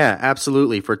thing. Yeah,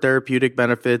 absolutely. For therapeutic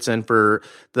benefits and for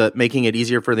the making it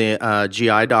easier for the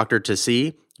GI doctor to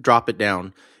see, drop it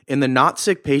down. In the not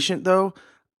sick patient, though,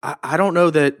 I don't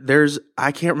know that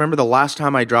I can't remember the last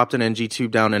time I dropped an NG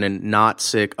tube down in a not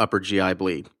sick upper GI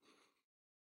bleed.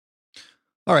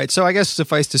 All right, so I guess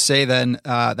suffice to say then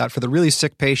that for the really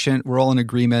sick patient, we're all in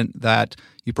agreement that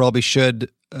you probably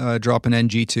should drop an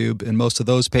NG tube in most of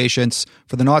those patients.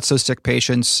 For the not so sick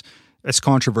patients, it's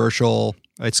controversial.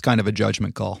 It's kind of a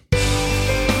judgment call.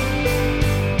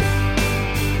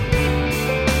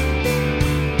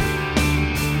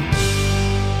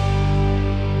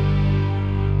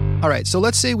 All right, so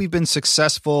let's say we've been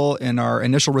successful in our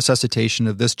initial resuscitation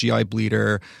of this GI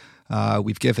bleeder.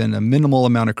 We've given a minimal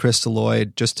amount of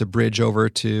crystalloid just to bridge over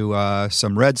to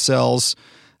some red cells.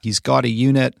 He's got a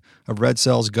unit of red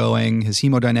cells going. His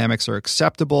hemodynamics are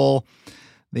acceptable.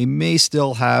 They may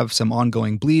still have some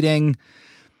ongoing bleeding.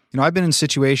 I've been in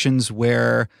situations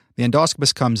where the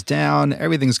endoscopist comes down,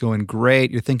 everything's going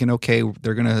great. You're thinking, okay,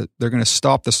 they're gonna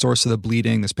stop the source of the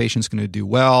bleeding. This patient's going to do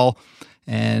well,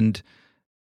 and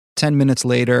 10 minutes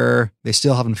later, they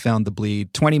still haven't found the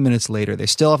bleed. 20 minutes later, they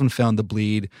still haven't found the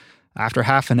bleed. After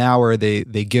half an hour, they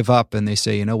give up and they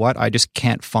say, you know what, I just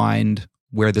can't find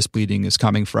where this bleeding is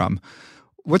coming from.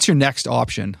 What's your next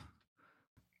option?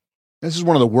 This is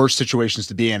one of the worst situations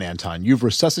to be in, Anton. You've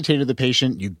resuscitated the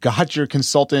patient. You got your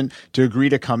consultant to agree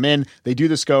to come in. They do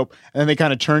the scope, and then they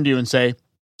kind of turn to you and say,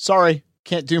 sorry,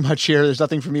 can't do much here. There's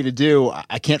nothing for me to do.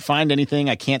 I can't find anything.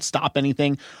 I can't stop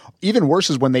anything. Even worse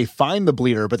is when they find the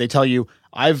bleeder, but they tell you,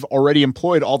 I've already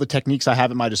employed all the techniques I have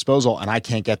at my disposal, and I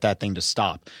can't get that thing to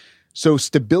stop. So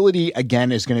stability,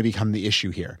 again, is going to become the issue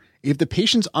here. If the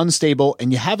patient's unstable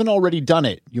and you haven't already done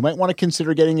it, you might want to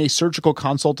consider getting a surgical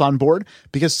consult on board,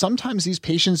 because sometimes these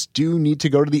patients do need to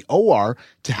go to the OR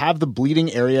to have the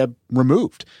bleeding area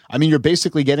removed. I mean, you're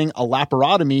basically getting a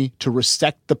laparotomy to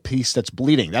resect the piece that's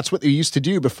bleeding. That's what they used to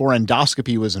do before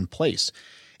endoscopy was in place.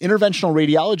 Interventional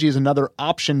radiology is another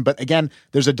option, but again,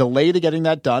 there's a delay to getting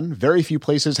that done. Very few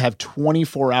places have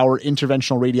 24-hour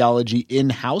interventional radiology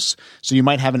in-house, so you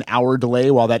might have an hour delay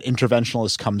while that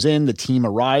interventionalist comes in, the team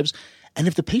arrives. And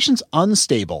if the patient's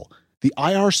unstable, the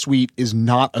IR suite is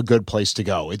not a good place to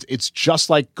go. It's just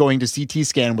like going to CT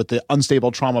scan with the unstable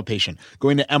trauma patient,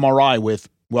 going to MRI with,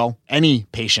 well, any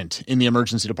patient in the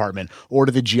emergency department, or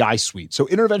to the GI suite. So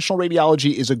interventional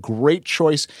radiology is a great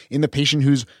choice in the patient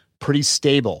who's pretty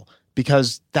stable,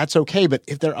 because that's okay. But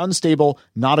if they're unstable,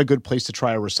 not a good place to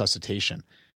try a resuscitation.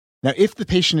 Now, if the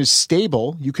patient is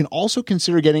stable, you can also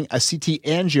consider getting a CT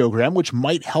angiogram, which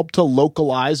might help to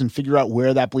localize and figure out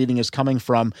where that bleeding is coming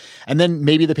from. And then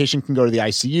maybe the patient can go to the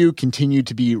ICU, continue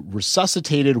to be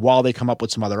resuscitated while they come up with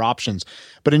some other options.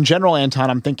 But in general, Anton,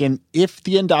 I'm thinking if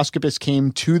the endoscopist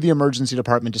came to the emergency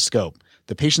department to scope,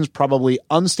 the patient's probably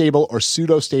unstable or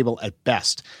pseudo-stable at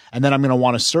best. And then I'm going to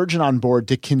want a surgeon on board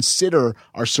to consider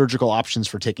our surgical options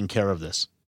for taking care of this.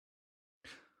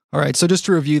 All right, so just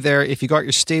to review there, if you got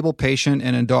your stable patient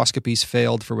and endoscopies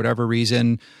failed for whatever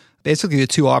reason, basically the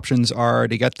two options are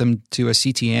to get them to a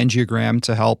CT angiogram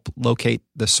to help locate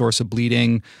the source of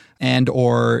bleeding, and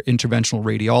or interventional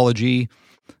radiology.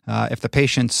 If the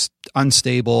patient's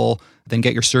unstable, then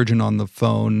get your surgeon on the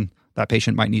phone. That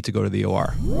patient might need to go to the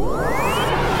OR.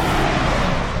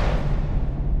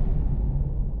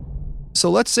 So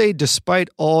let's say despite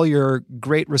all your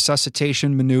great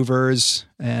resuscitation maneuvers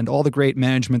and all the great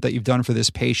management that you've done for this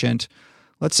patient,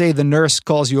 let's say the nurse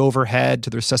calls you overhead to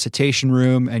the resuscitation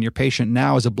room and your patient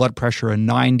now has a blood pressure of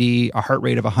 90, a heart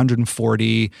rate of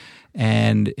 140,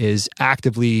 and is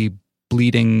actively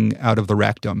bleeding out of the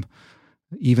rectum.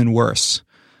 Even worse.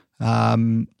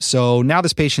 So now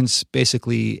this patient's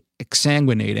basically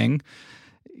exsanguinating.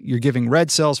 You're giving red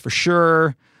cells for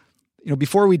sure.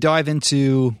 Before we dive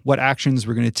into what actions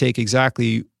we're going to take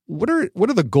exactly, what are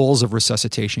the goals of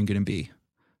resuscitation going to be?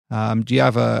 Do you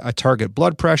have a target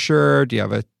blood pressure? Do you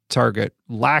have a target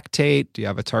lactate? Do you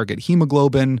have a target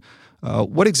hemoglobin?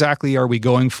 What exactly are we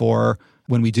going for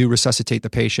when we do resuscitate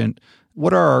the patient?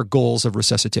 What are our goals of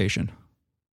resuscitation?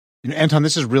 Anton,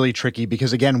 this is really tricky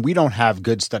because, again, we don't have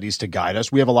good studies to guide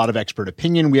us. We have a lot of expert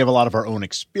opinion. We have a lot of our own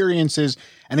experiences.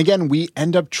 And again, we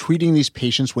end up treating these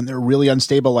patients when they're really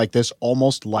unstable like this,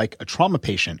 almost like a trauma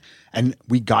patient. And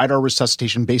we guide our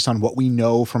resuscitation based on what we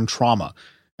know from trauma.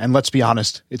 And let's be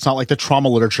honest, it's not like the trauma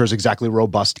literature is exactly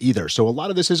robust either. So a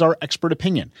lot of this is our expert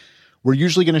opinion. We're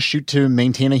usually going to shoot to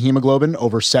maintain a hemoglobin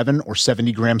over 7 or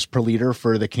 70 grams per liter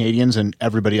for the Canadians and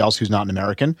everybody else who's not an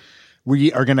American.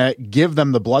 We are going to give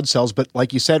them the blood cells, but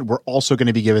like you said, we're also going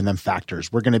to be giving them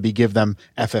factors. We're going to be giving them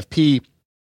FFP.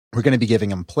 We're going to be giving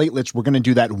them platelets. We're going to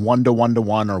do that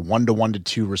 1-to-1-to-1 or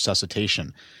 1-to-1-to-2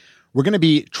 resuscitation. We're going to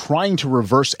be trying to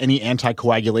reverse any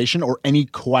anticoagulation or any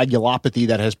coagulopathy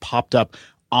that has popped up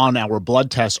on our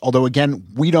blood tests. Although, again,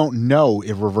 we don't know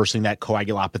if reversing that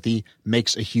coagulopathy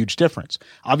makes a huge difference.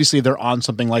 Obviously, if they're on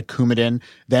something like Coumadin,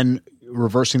 then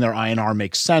reversing their INR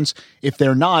makes sense. If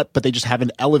they're not, but they just have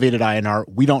an elevated INR,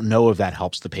 we don't know if that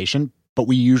helps the patient, but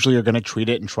we usually are going to treat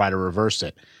it and try to reverse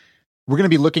it. We're going to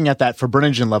be looking at that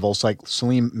fibrinogen levels like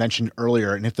Salim mentioned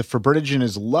earlier. And if the fibrinogen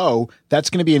is low, that's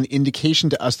going to be an indication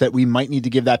to us that we might need to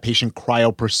give that patient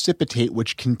cryoprecipitate,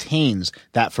 which contains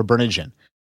that fibrinogen.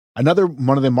 Another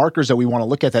one of the markers that we want to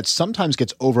look at that sometimes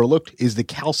gets overlooked is the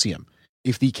calcium.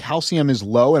 If the calcium is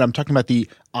low, and I'm talking about the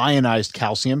ionized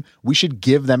calcium, we should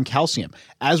give them calcium.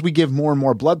 As we give more and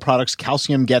more blood products,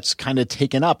 calcium gets kind of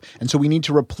taken up. And so we need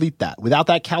to replete that. Without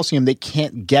that calcium, they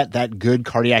can't get that good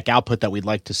cardiac output that we'd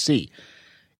like to see.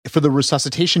 For the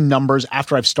resuscitation numbers,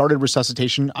 after I've started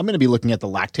resuscitation, I'm going to be looking at the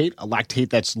lactate. A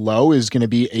lactate that's low is going to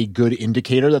be a good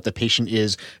indicator that the patient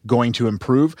is going to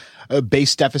improve. A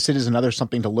base deficit is another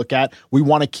something to look at. We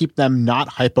want to keep them not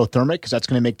hypothermic because that's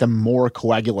going to make them more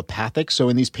coagulopathic. So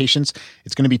in these patients,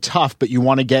 it's going to be tough, but you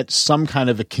want to get some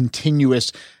kind of a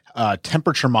continuous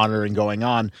temperature monitoring going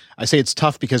on. I say it's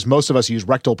tough because most of us use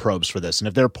rectal probes for this. And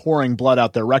if they're pouring blood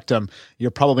out their rectum, you're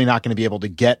probably not going to be able to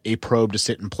get a probe to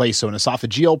sit in place. So an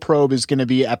esophageal probe is going to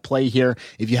be at play here.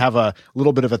 If you have a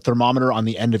little bit of a thermometer on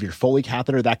the end of your Foley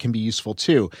catheter, that can be useful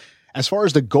too. As far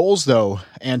as the goals, though,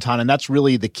 Anton, and that's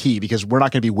really the key because we're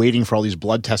not going to be waiting for all these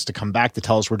blood tests to come back to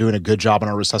tell us we're doing a good job on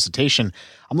our resuscitation.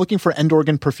 I'm looking for end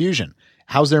organ perfusion.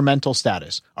 How's their mental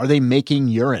status? Are they making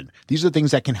urine? These are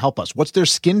things that can help us. What's their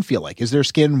skin feel like? Is their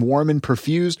skin warm and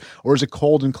perfused, or is it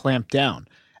cold and clamped down?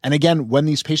 And again, when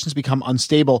these patients become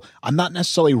unstable, I'm not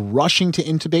necessarily rushing to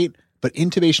intubate, but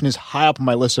intubation is high up on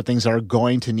my list of things that are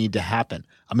going to need to happen.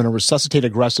 I'm going to resuscitate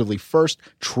aggressively first,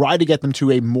 try to get them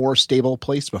to a more stable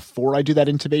place before I do that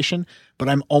intubation, but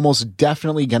I'm almost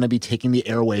definitely going to be taking the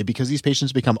airway because these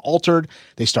patients become altered,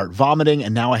 they start vomiting,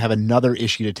 and now I have another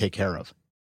issue to take care of.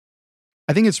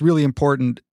 I think it's really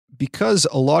important because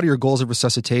a lot of your goals of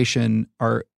resuscitation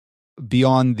are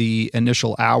beyond the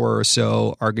initial hour or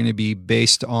so are going to be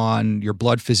based on your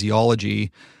blood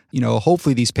physiology.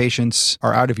 Hopefully these patients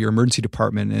are out of your emergency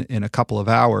department in a couple of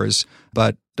hours.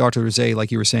 But Dr. Rizé,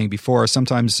 like you were saying before,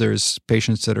 sometimes there's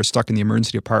patients that are stuck in the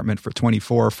emergency department for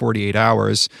 24, 48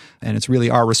 hours. And it's really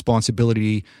our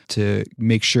responsibility to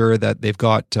make sure that they've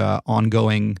got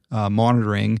ongoing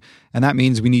monitoring. And that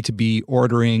means we need to be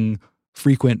ordering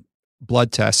frequent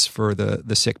blood tests for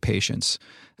the sick patients.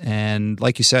 And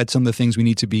like you said, some of the things we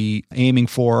need to be aiming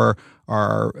for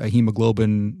are a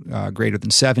hemoglobin greater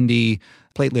than 70,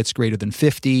 platelets greater than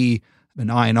 50, an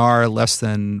INR less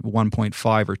than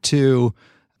 1.5 or 2.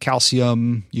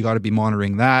 Calcium, you got to be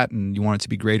monitoring that, and you want it to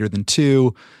be greater than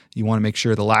 2. You want to make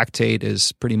sure the lactate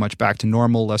is pretty much back to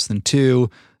normal, less than 2,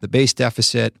 the base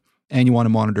deficit, and you want to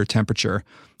monitor temperature.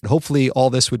 Hopefully all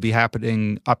this would be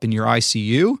happening up in your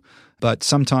ICU, but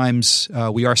sometimes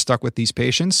we are stuck with these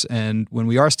patients, and when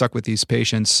we are stuck with these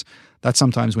patients, that's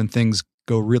sometimes when things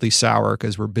go really sour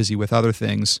because we're busy with other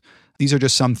things. These are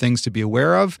just some things to be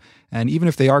aware of, and even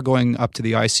if they are going up to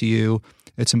the ICU,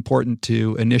 it's important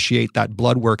to initiate that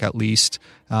blood work at least,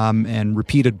 and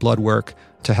repeated blood work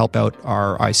to help out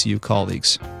our ICU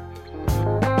colleagues.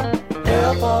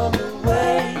 Help on the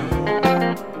way.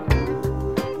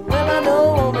 When I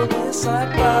know this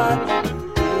I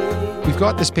got. We've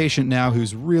got this patient now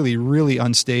who's really, really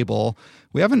unstable.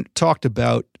 We haven't talked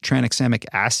about tranexamic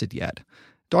acid yet.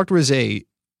 Dr. Rizé,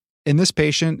 in this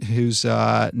patient who's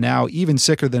now even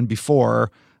sicker than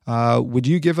before, would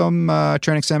you give him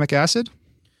tranexamic acid?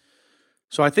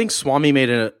 So I think Swami made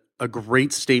a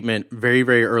great statement very,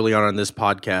 very early on in this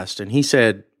podcast. And he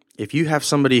said, if you have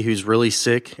somebody who's really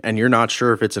sick and you're not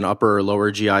sure if it's an upper or lower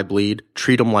GI bleed,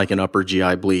 treat them like an upper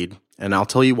GI bleed. And I'll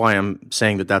tell you why I'm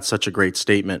saying that that's such a great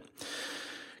statement.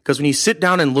 Because when you sit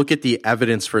down and look at the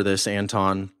evidence for this,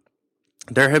 Anton,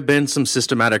 there have been some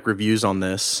systematic reviews on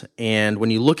this. And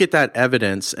when you look at that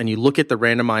evidence and you look at the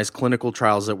randomized clinical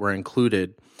trials that were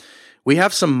included, we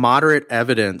have some moderate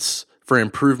evidence for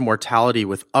improved mortality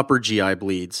with upper GI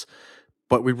bleeds,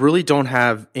 but we really don't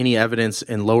have any evidence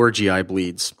in lower GI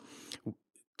bleeds.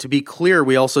 To be clear,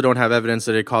 we also don't have evidence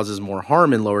that it causes more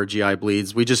harm in lower GI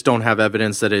bleeds. We just don't have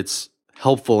evidence that it's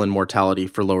helpful in mortality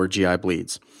for lower GI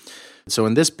bleeds. So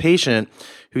in this patient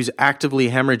who's actively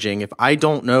hemorrhaging, if I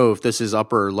don't know if this is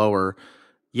upper or lower,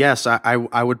 yes,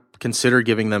 I would consider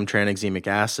giving them tranexamic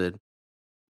acid.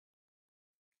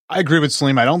 I agree with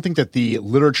Salim. I don't think that the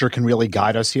literature can really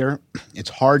guide us here. It's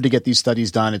hard to get these studies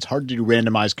done. It's hard to do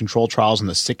randomized control trials in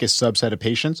the sickest subset of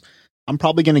patients. I'm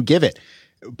probably going to give it.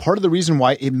 Part of the reason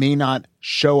why it may not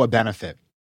show a benefit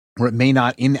or it may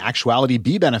not in actuality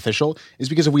be beneficial is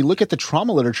because if we look at the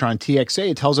trauma literature on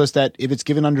TXA, it tells us that if it's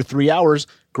given under 3 hours,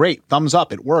 great, thumbs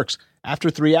up, it works. After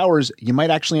 3 hours, you might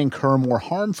actually incur more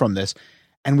harm from this.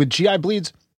 And with GI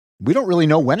bleeds, we don't really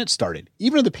know when it started.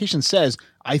 Even if the patient says,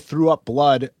 I threw up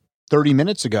blood 30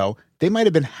 minutes ago, they might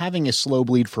have been having a slow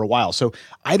bleed for a while. So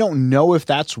I don't know if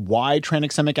that's why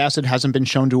tranexamic acid hasn't been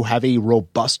shown to have a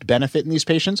robust benefit in these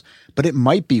patients, but it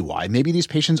might be why. Maybe these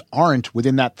patients aren't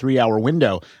within that 3-hour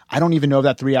window. I don't even know if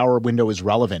that 3-hour window is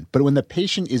relevant. But when the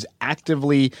patient is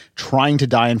actively trying to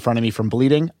die in front of me from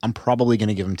bleeding, I'm probably going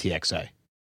to give them TXA.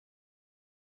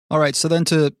 All right, so then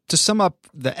to sum up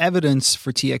the evidence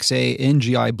for TXA in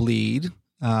GI bleed,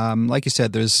 like you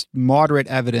said, there's moderate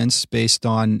evidence based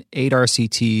on 8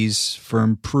 RCTs for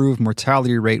improved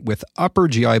mortality rate with upper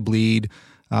GI bleed,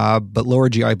 but lower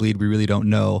GI bleed we really don't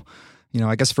know.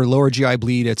 I guess for lower GI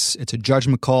bleed, it's a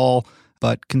judgment call,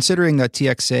 but considering that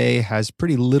TXA has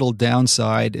pretty little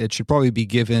downside, it should probably be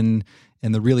given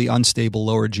in the really unstable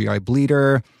lower GI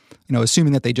bleeder.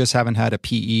 Assuming that they just haven't had a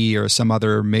PE or some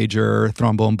other major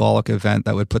thromboembolic event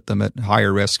that would put them at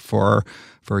higher risk for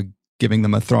giving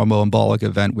them a thromboembolic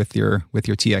event with your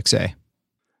TXA.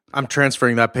 I'm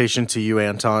transferring that patient to you,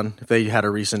 Anton, if they had a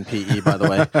recent PE, by the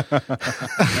way.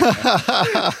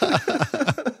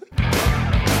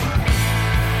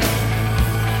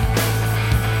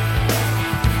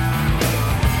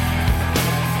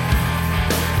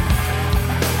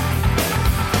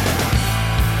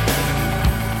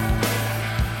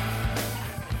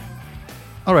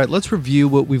 All right, let's review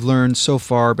what we've learned so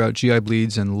far about GI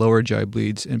bleeds and lower GI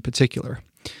bleeds in particular.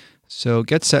 So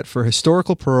get set for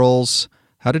historical pearls,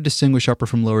 how to distinguish upper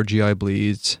from lower GI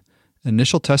bleeds,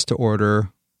 initial test to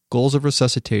order, goals of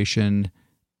resuscitation,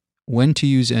 when to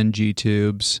use NG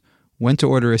tubes, when to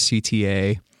order a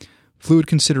CTA, fluid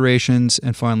considerations,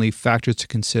 and finally factors to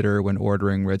consider when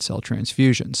ordering red cell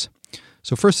transfusions.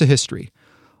 So first, the history.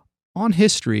 On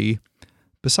history,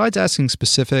 besides asking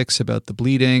specifics about the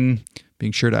bleeding,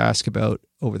 being sure to ask about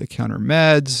over-the-counter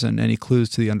meds and any clues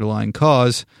to the underlying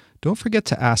cause, don't forget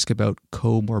to ask about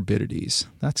comorbidities.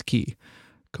 That's key.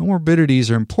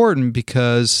 Comorbidities are important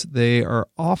because they are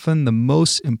often the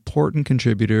most important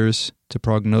contributors to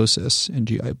prognosis in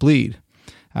GI bleed.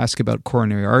 Ask about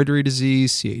coronary artery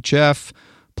disease, CHF,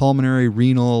 pulmonary,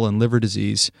 renal, and liver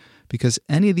disease, because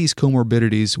any of these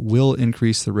comorbidities will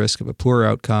increase the risk of a poor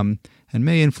outcome and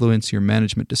may influence your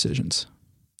management decisions.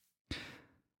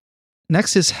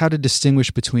 Next is how to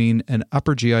distinguish between an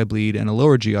upper GI bleed and a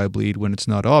lower GI bleed when it's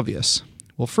not obvious.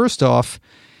 Well, first off,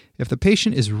 if the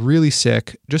patient is really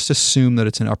sick, just assume that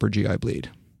it's an upper GI bleed.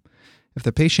 If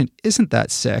the patient isn't that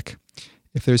sick,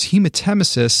 if there's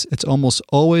hematemesis, it's almost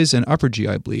always an upper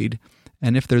GI bleed,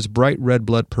 and if there's bright red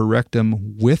blood per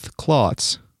rectum with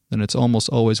clots, then it's almost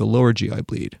always a lower GI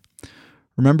bleed.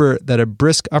 Remember that a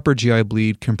brisk upper GI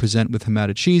bleed can present with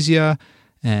hematochezia,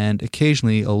 and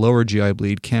occasionally a lower GI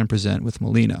bleed can present with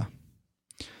melena.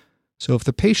 So if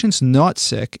the patient's not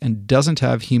sick and doesn't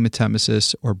have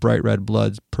hematemesis or bright red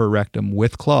blood per rectum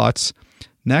with clots,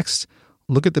 next,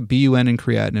 look at the BUN and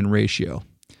creatinine ratio.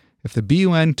 If the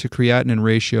BUN to creatinine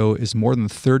ratio is more than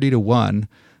 30-1,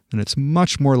 then it's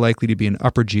much more likely to be an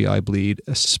upper GI bleed,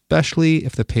 especially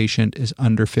if the patient is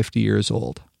under 50 years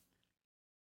old.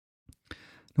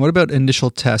 What about initial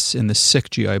tests in the sick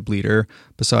GI bleeder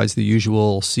besides the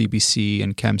usual CBC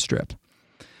and ChemStrip?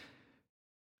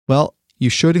 Well, you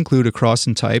should include a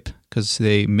crossin type because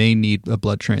they may need a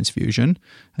blood transfusion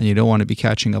and you don't want to be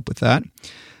catching up with that.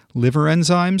 Liver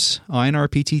enzymes,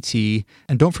 INR-PTT,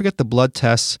 and don't forget the blood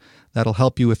tests that'll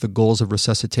help you with the goals of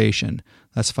resuscitation.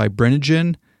 That's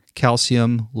fibrinogen,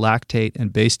 calcium, lactate,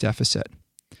 and base deficit.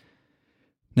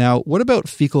 Now, what about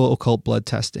fecal occult blood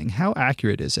testing? How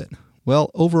accurate is it?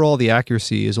 Well, overall, the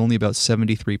accuracy is only about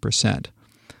 73%,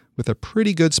 with a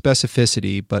pretty good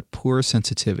specificity but poor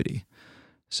sensitivity.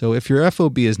 So if your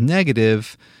FOB is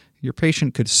negative, your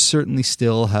patient could certainly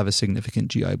still have a significant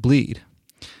GI bleed.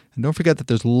 And don't forget that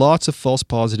there's lots of false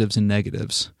positives and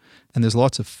negatives. And there's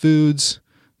lots of foods,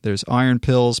 there's iron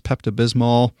pills,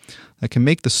 Pepto-Bismol, that can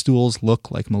make the stools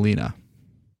look like melena.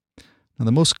 Now,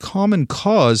 the most common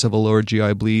cause of a lower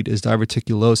GI bleed is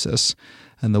diverticulosis,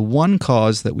 and the one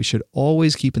cause that we should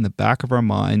always keep in the back of our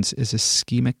minds is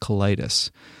ischemic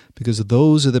colitis, because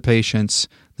those are the patients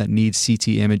that need CT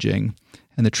imaging,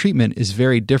 and the treatment is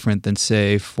very different than,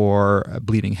 say, for a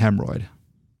bleeding hemorrhoid.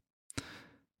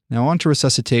 Now on to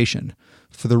resuscitation.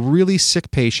 For the really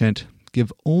sick patient,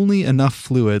 give only enough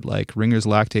fluid, like Ringer's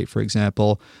lactate, for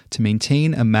example, to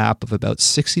maintain a MAP of about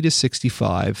 60 to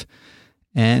 65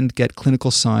 and get clinical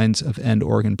signs of end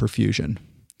organ perfusion.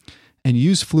 And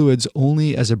use fluids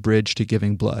only as a bridge to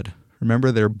giving blood.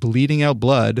 Remember, they're bleeding out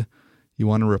blood. You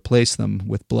want to replace them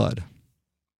with blood.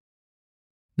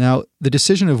 Now, the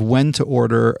decision of when to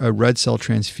order a red cell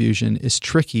transfusion is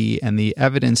tricky, and the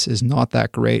evidence is not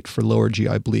that great for lower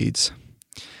GI bleeds.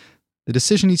 The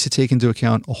decision needs to take into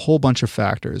account a whole bunch of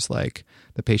factors like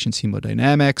the patient's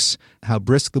hemodynamics, how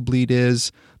brisk the bleed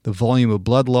is, the volume of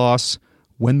blood loss,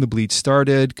 when the bleed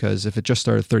started, because if it just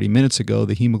started 30 minutes ago,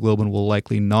 the hemoglobin will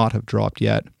likely not have dropped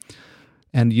yet.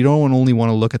 And you don't only want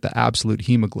to look at the absolute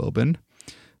hemoglobin.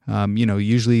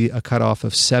 Usually a cutoff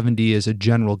of 70 is a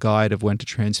general guide of when to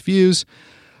transfuse,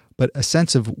 but a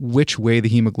sense of which way the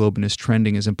hemoglobin is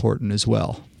trending is important as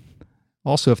well.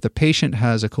 Also, if the patient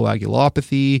has a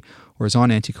coagulopathy or is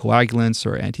on anticoagulants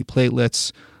or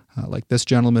antiplatelets, like this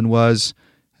gentleman was,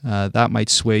 that might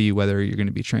sway you whether you're going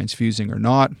to be transfusing or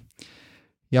not.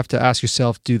 You have to ask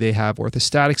yourself, do they have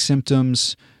orthostatic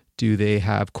symptoms? Do they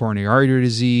have coronary artery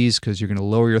disease? Because you're going to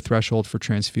lower your threshold for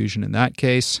transfusion in that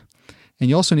case. And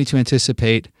you also need to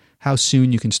anticipate how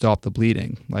soon you can stop the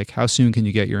bleeding. Like, how soon can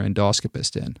you get your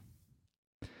endoscopist in?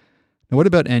 Now, what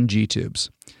about NG tubes?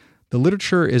 The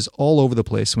literature is all over the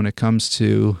place when it comes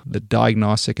to the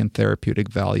diagnostic and therapeutic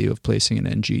value of placing an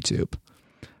NG tube.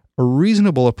 A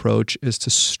reasonable approach is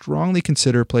to strongly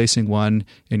consider placing one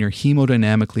in your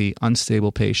hemodynamically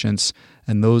unstable patients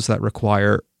and those that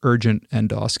require urgent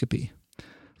endoscopy.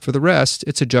 For the rest,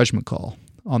 it's a judgment call.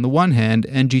 On the one hand,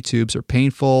 NG tubes are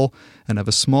painful and have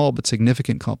a small but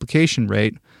significant complication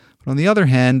rate, but on the other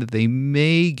hand, they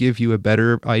may give you a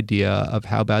better idea of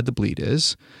how bad the bleed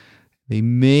is. They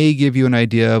may give you an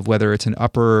idea of whether it's an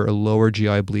upper or lower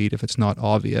GI bleed if it's not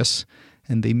obvious,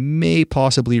 and they may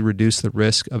possibly reduce the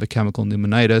risk of a chemical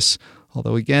pneumonitis,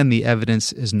 although again, the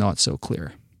evidence is not so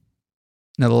clear.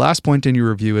 Now, the last point in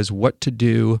your review is what to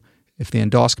do if the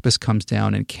endoscopist comes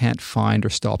down and can't find or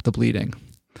stop the bleeding.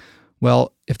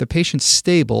 Well, if the patient's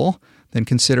stable, then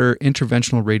consider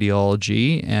interventional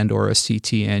radiology and or a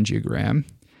CT angiogram.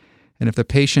 And if the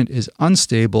patient is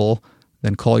unstable,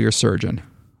 then call your surgeon.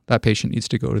 That patient needs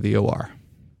to go to the OR.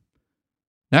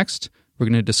 Next, we're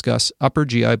going to discuss upper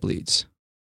GI bleeds.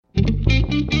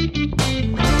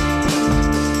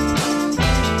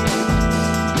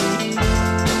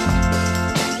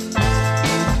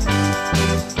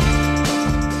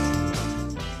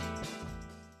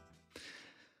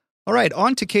 All right,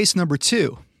 on to case number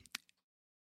 2.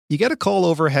 You get a call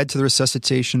overhead to the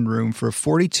resuscitation room for a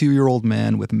 42-year-old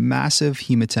man with massive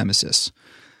hematemesis.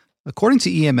 According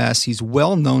to EMS, he's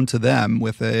well known to them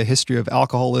with a history of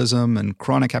alcoholism and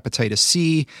chronic hepatitis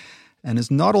C, and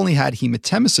has not only had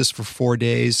hematemesis for 4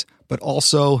 days, but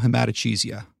also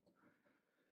hematochezia.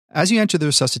 As you enter the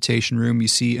resuscitation room, you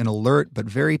see an alert but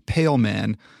very pale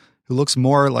man who looks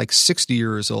more like 60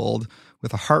 years old,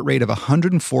 with a heart rate of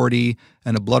 140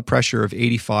 and a blood pressure of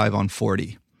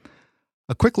 85/40.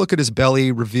 A quick look at his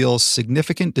belly reveals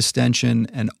significant distension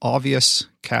and obvious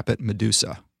caput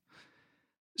medusa.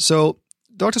 So,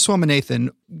 Dr.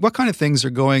 Swaminathan, what kind of things are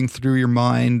going through your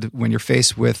mind when you're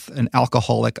faced with an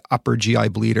alcoholic upper GI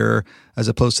bleeder as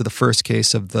opposed to the first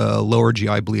case of the lower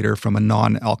GI bleeder from a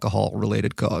non-alcohol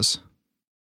related cause?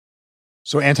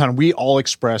 So, Anton, we all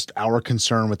expressed our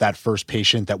concern with that first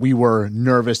patient, that we were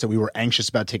nervous, that we were anxious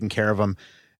about taking care of him.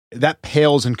 That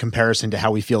pales in comparison to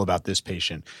how we feel about this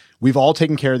patient. We've all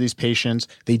taken care of these patients.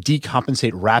 They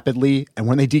decompensate rapidly, and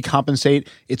when they decompensate,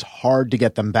 it's hard to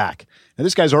get them back. Now,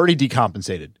 this guy's already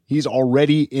decompensated. He's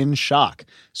already in shock.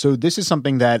 So this is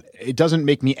something that it doesn't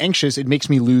make me anxious. It makes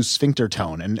me lose sphincter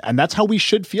tone. And that's how we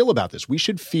should feel about this. We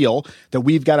should feel that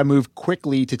we've got to move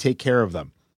quickly to take care of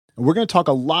them. And we're going to talk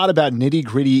a lot about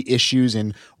nitty-gritty issues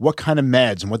and what kind of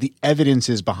meds and what the evidence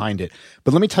is behind it.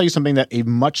 But let me tell you something that a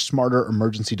much smarter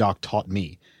emergency doc taught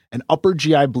me. An upper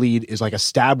GI bleed is like a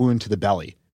stab wound to the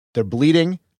belly. They're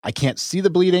bleeding. I can't see the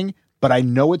bleeding, but I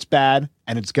know it's bad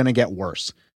and it's going to get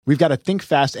worse. We've got to think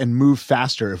fast and move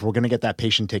faster if we're going to get that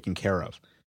patient taken care of.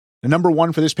 The number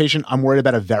one for this patient, I'm worried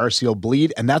about a variceal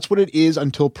bleed, and that's what it is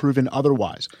until proven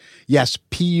otherwise. Yes,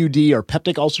 PUD or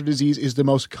peptic ulcer disease is the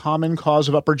most common cause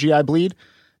of upper GI bleed,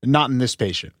 not in this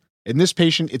patient. In this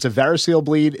patient, it's a variceal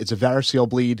bleed, it's a variceal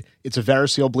bleed, it's a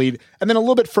variceal bleed, and then a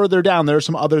little bit further down, there are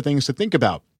some other things to think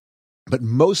about. But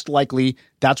most likely,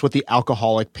 that's what the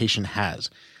alcoholic patient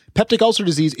has. Peptic ulcer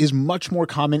disease is much more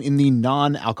common in the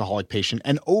non-alcoholic patient,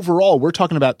 and overall, we're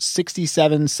talking about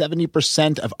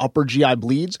 67-70% of upper GI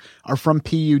bleeds are from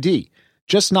PUD,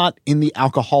 just not in the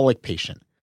alcoholic patient.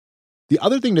 The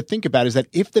other thing to think about is that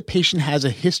if the patient has a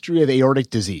history of aortic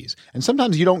disease, and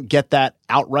sometimes you don't get that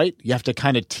outright, you have to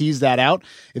kind of tease that out.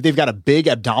 If they've got a big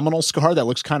abdominal scar that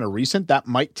looks kind of recent, that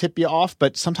might tip you off,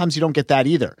 but sometimes you don't get that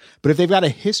either. But if they've got a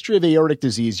history of aortic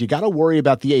disease, you got to worry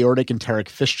about the aortic enteric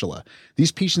fistula.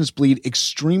 These patients bleed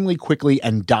extremely quickly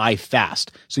and die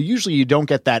fast. So usually you don't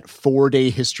get that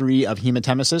 4-day history of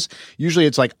hematemesis. Usually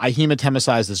it's like, I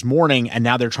hematemicized this morning and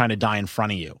now they're trying to die in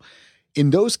front of you.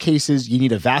 In those cases, you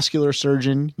need a vascular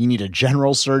surgeon, you need a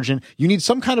general surgeon, you need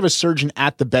some kind of a surgeon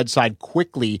at the bedside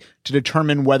quickly to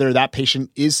determine whether that patient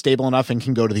is stable enough and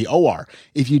can go to the OR.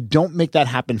 If you don't make that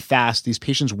happen fast, these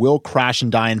patients will crash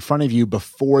and die in front of you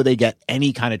before they get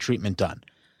any kind of treatment done.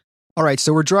 All right,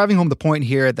 so we're driving home the point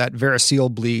here that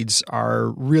variceal bleeds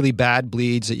are really bad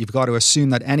bleeds, that you've got to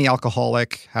assume that any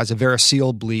alcoholic has a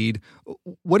variceal bleed.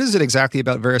 What is it exactly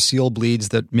about variceal bleeds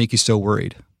that make you so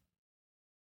worried?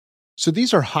 So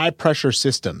these are high pressure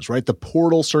systems, right? The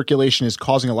portal circulation is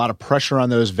causing a lot of pressure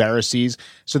on those varices.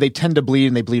 So they tend to bleed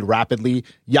and they bleed rapidly.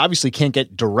 You obviously can't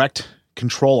get direct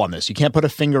control on this. You can't put a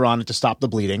finger on it to stop the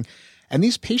bleeding. And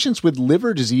these patients with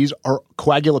liver disease are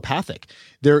coagulopathic.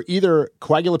 They're either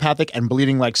coagulopathic and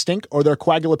bleeding like stink, or they're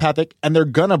coagulopathic and they're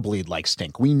gonna bleed like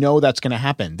stink. We know that's gonna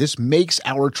happen. This makes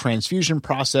our transfusion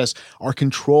process, our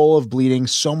control of bleeding,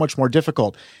 so much more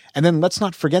difficult. And then let's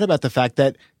not forget about the fact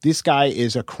that this guy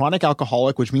is a chronic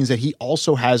alcoholic, which means that he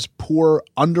also has poor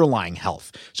underlying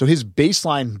health. So his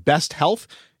baseline best health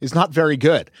is not very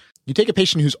good. You take a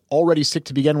patient who's already sick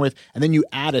to begin with, and then you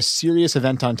add a serious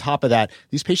event on top of that,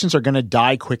 these patients are going to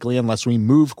die quickly unless we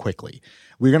move quickly.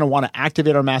 We're going to want to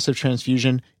activate our massive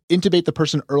transfusion, intubate the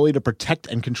person early to protect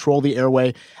and control the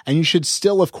airway, and you should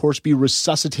still, of course, be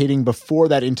resuscitating before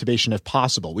that intubation if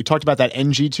possible. We talked about that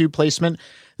NG tube placement.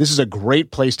 This is a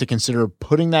great place to consider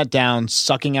putting that down,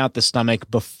 sucking out the stomach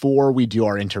before we do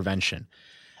our intervention.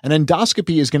 And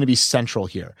endoscopy is going to be central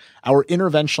here. Our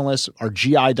interventionalists, our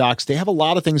GI docs, they have a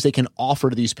lot of things they can offer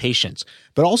to these patients.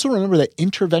 But also remember that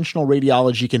interventional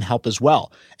radiology can help as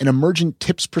well. An emergent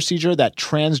TIPS procedure, that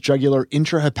transjugular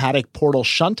intrahepatic portal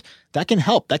shunt, that can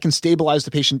help. That can stabilize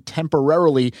the patient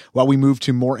temporarily while we move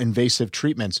to more invasive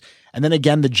treatments. And then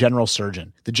again, the general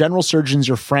surgeon. The general surgeon's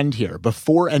your friend here.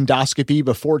 Before endoscopy,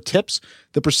 before TIPS,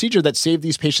 the procedure that saved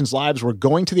these patients' lives were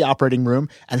going to the operating room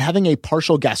and having a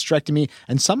partial gastrectomy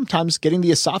and sometimes getting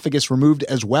the esophagus removed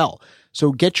as well.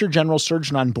 So get your general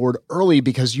surgeon on board early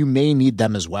because you may need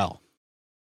them as well.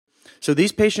 So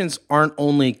these patients aren't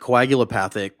only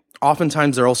coagulopathic,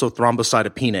 oftentimes they're also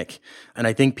thrombocytopenic. And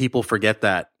I think people forget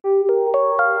that.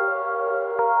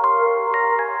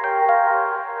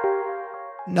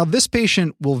 Now, this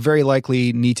patient will very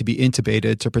likely need to be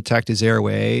intubated to protect his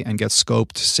airway and get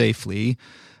scoped safely.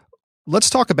 Let's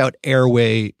talk about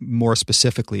airway more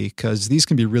specifically, because these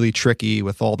can be really tricky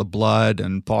with all the blood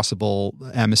and possible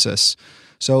emesis.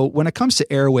 So when it comes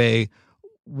to airway,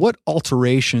 what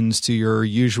alterations to your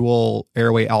usual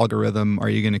airway algorithm are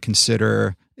you going to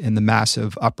consider in the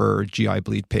massive upper GI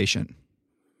bleed patient?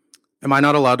 Am I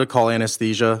not allowed to call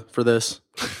anesthesia for this?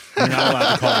 You're not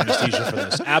allowed to call anesthesia for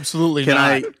this. Absolutely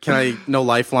not. Can I, no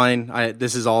lifeline?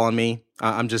 This is all on me.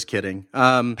 I'm just kidding.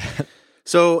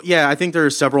 So yeah, I think there are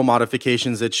several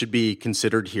modifications that should be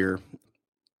considered here.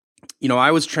 You know, I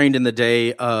was trained in the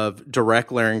day of direct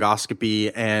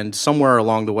laryngoscopy, and somewhere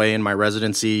along the way in my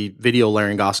residency, video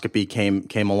laryngoscopy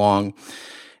came along.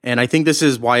 And I think this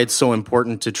is why it's so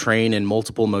important to train in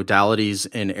multiple modalities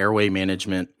in airway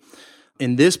management.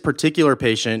 In this particular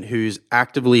patient who's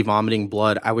actively vomiting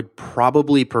blood, I would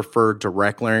probably prefer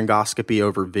direct laryngoscopy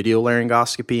over video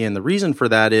laryngoscopy. And the reason for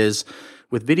that is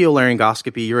with video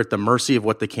laryngoscopy, you're at the mercy of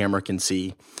what the camera can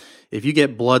see. If you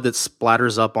get blood that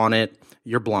splatters up on it,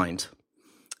 you're blind.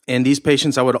 And these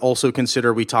patients, I would also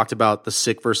consider, we talked about the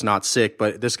sick versus not sick,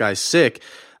 but this guy's sick.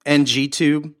 NG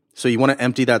tube, so you want to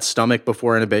empty that stomach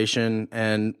before intubation.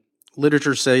 And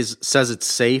literature says it's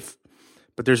safe,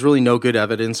 but there's really no good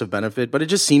evidence of benefit, but it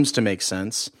just seems to make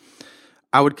sense.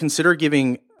 I would consider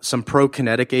giving some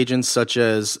prokinetic agents such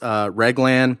as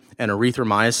Reglan and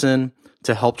erythromycin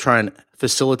to help try and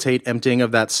facilitate emptying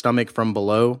of that stomach from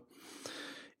below.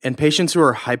 And patients who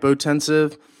are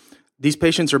hypotensive, these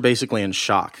patients are basically in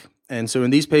shock. And so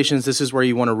in these patients, this is where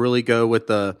you want to really go with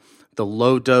the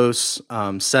low dose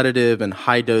sedative and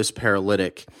high dose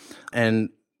paralytic. And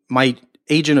my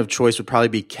agent of choice would probably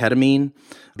be ketamine,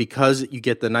 because you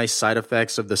get the nice side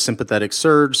effects of the sympathetic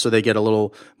surge, so they get a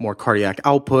little more cardiac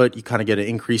output. You kind of get an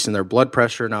increase in their blood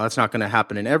pressure. Now, that's not going to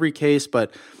happen in every case,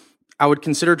 but I would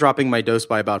consider dropping my dose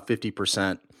by about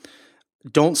 50%.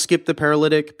 Don't skip the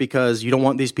paralytic, because you don't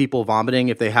want these people vomiting.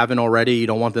 If they haven't already, you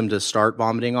don't want them to start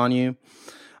vomiting on you.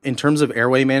 In terms of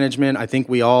airway management, I think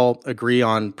we all agree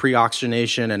on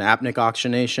pre-oxygenation and apneic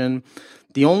oxygenation.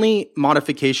 The only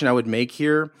modification I would make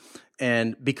here,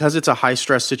 and because it's a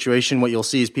high-stress situation, what you'll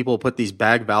see is people put these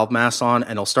bag valve masks on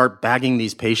and they'll start bagging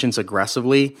these patients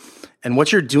aggressively. And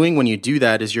what you're doing when you do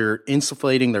that is you're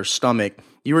inflating their stomach.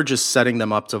 You are just setting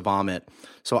them up to vomit.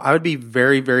 So I would be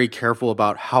very, very careful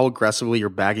about how aggressively you're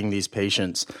bagging these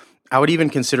patients. I would even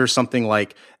consider something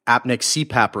like apneic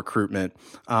CPAP recruitment,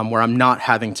 where I'm not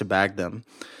having to bag them.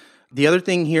 The other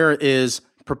thing here is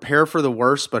prepare for the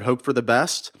worst, but hope for the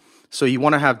best. So you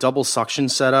want to have double suction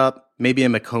set up, maybe a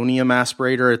meconium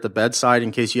aspirator at the bedside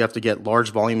in case you have to get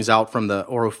large volumes out from the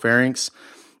oropharynx.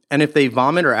 And if they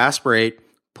vomit or aspirate,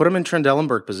 put them in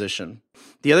Trendelenburg position.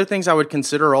 The other things I would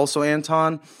consider also,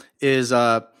 Anton, is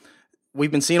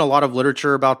we've been seeing a lot of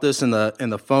literature about this in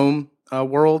the foam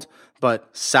world,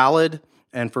 but SALAD,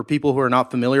 and for people who are not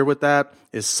familiar with that,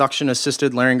 is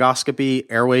suction-assisted laryngoscopy,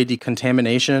 airway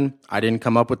decontamination. I didn't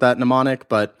come up with that mnemonic,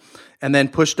 and then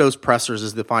push-dose pressors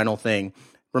is the final thing.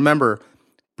 Remember,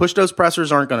 push-dose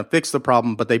pressors aren't going to fix the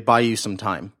problem, but they buy you some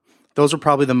time. Those are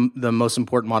probably the most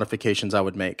important modifications I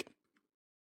would make.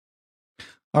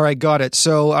 All right, got it.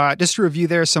 So just to review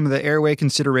there, some of the airway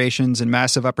considerations in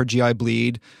massive upper GI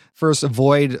bleed. First,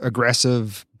 avoid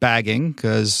aggressive bagging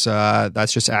because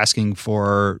that's just asking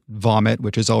for vomit,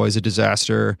 which is always a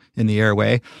disaster in the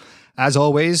airway. As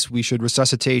always, we should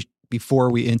resuscitate before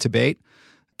we intubate.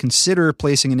 Consider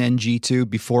placing an NG tube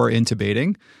before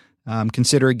intubating.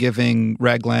 Consider giving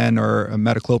Reglan or a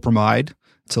metoclopramide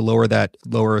to lower that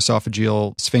lower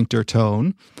esophageal sphincter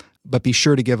tone. But be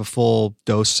sure to give a full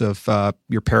dose of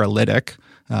your paralytic,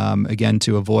 again,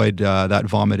 to avoid that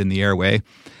vomit in the airway.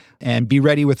 And be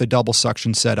ready with a double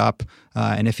suction setup.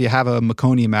 And if you have a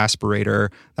meconium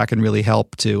aspirator, that can really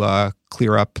help to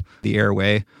clear up the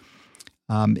airway.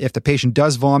 If the patient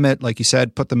does vomit, like you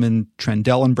said, put them in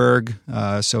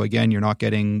Trendelenburg. So again, you're not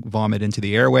getting vomit into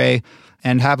the airway.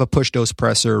 And have a push dose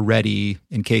pressor ready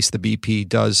in case the BP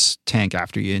does tank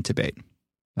after you intubate.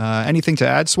 Anything to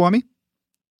add, Swami?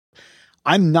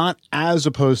 I'm not as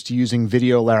opposed to using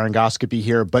video laryngoscopy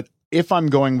here, but if I'm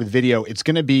going with video, it's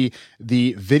going to be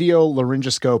the video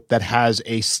laryngoscope that has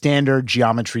a standard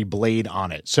geometry blade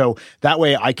on it. So that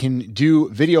way I can do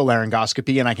video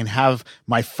laryngoscopy and I can have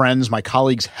my friends, my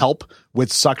colleagues help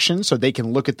with suction so they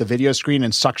can look at the video screen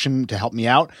and suction to help me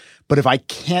out. But if I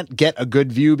can't get a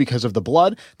good view because of the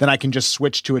blood, then I can just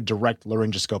switch to a direct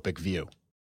laryngoscopic view.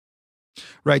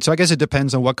 Right. So I guess it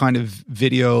depends on what kind of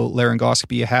video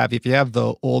laryngoscopy you have. If you have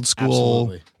the old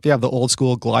school,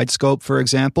 glide scope, for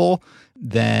example,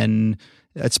 then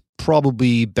it's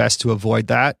probably best to avoid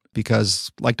that because,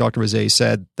 like Dr. Rosé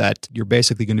said, that you're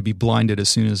basically going to be blinded as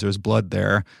soon as there's blood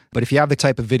there. But if you have the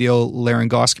type of video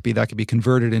laryngoscopy that can be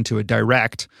converted into a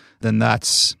direct, then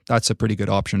that's a pretty good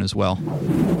option as well.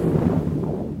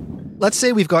 Let's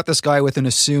say we've got this guy with an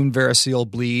assumed variceal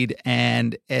bleed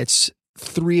and it's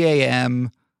 3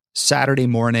 a.m. Saturday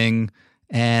morning,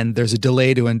 and there's a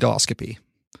delay to endoscopy,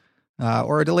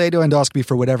 or a delay to endoscopy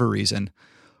for whatever reason.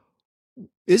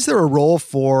 Is there a role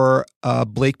for a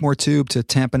Blakemore tube to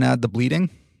tamponade the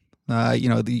bleeding?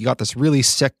 You got this really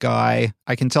sick guy.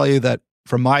 I can tell you that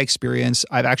from my experience,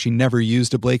 I've actually never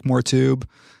used a Blakemore tube.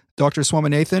 Dr.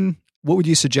 Swaminathan, what would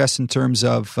you suggest in terms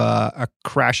of a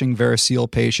crashing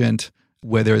variceal patient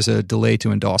where there's a delay to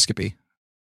endoscopy?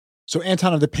 So,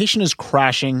 Anton, if the patient is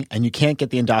crashing and you can't get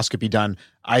the endoscopy done,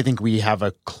 I think we have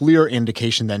a clear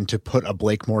indication then to put a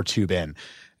Blakemore tube in.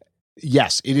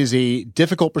 Yes, it is a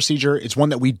difficult procedure. It's one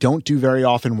that we don't do very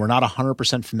often. We're not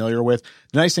 100% familiar with.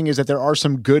 The nice thing is that there are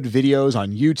some good videos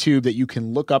on YouTube that you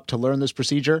can look up to learn this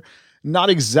procedure.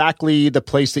 Not exactly the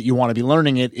place that you want to be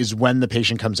learning it is when the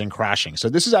patient comes in crashing. So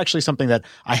this is actually something that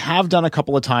I have done a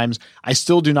couple of times. I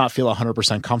still do not feel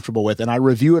 100% comfortable with, and I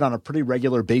review it on a pretty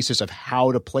regular basis of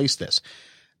how to place this.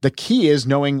 The key is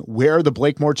knowing where the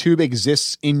Blakemore tube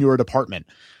exists in your department.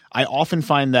 I often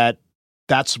find that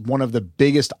that's one of the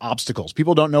biggest obstacles.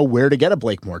 People don't know where to get a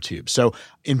Blakemore tube. So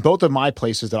in both of my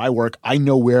places that I work, I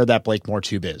know where that Blakemore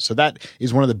tube is. So that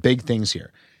is one of the big things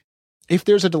here. If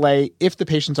there's a delay, if the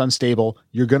patient's unstable,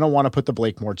 you're going to want to put the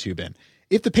Blakemore tube in.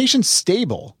 If the patient's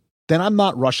stable, then I'm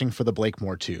not rushing for the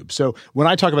Blakemore tube. So when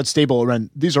I talk about stable,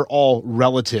 these are all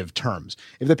relative terms.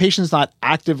 If the patient's not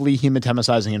actively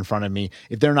hematemicizing in front of me,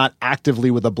 if they're not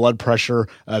actively with a blood pressure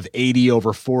of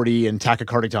 80/40 and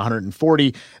tachycardic to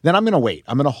 140, then I'm going to wait.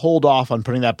 I'm going to hold off on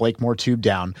putting that Blakemore tube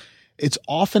down. It's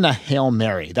often a Hail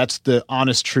Mary. That's the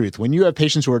honest truth. When you have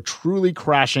patients who are truly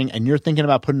crashing and you're thinking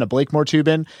about putting a Blakemore tube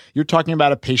in, you're talking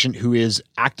about a patient who is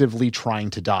actively trying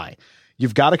to die.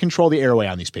 You've got to control the airway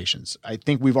on these patients. I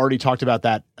think we've already talked about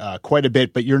that quite a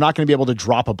bit, but you're not going to be able to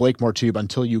drop a Blakemore tube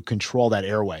until you control that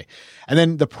airway. And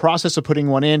then the process of putting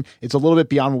one in, it's a little bit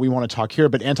beyond what we want to talk here,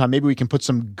 but Anton, maybe we can put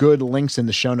some good links in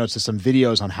the show notes to some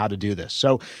videos on how to do this.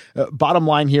 So bottom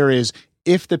line here is,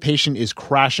 if the patient is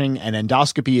crashing and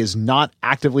endoscopy is not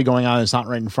actively going on, it's not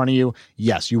right in front of you,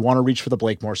 yes, you want to reach for the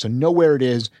Blakemore. So know where it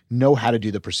is, know how to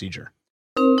do the procedure.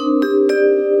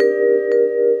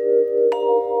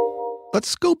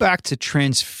 Let's go back to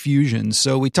transfusions.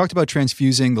 So we talked about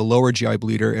transfusing the lower GI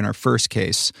bleeder in our first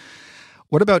case.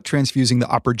 What about transfusing the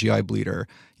upper GI bleeder?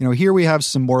 Here we have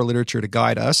some more literature to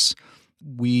guide us.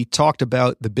 We talked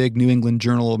about the big New England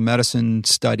Journal of Medicine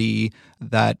study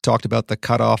that talked about the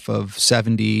cutoff of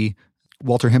 70.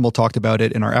 Walter Himmel talked about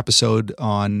it in our episode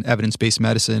on evidence-based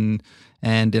medicine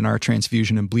and in our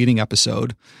transfusion and bleeding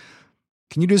episode.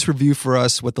 Can you just review for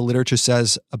us what the literature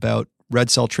says about red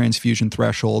cell transfusion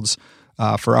thresholds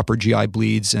for upper GI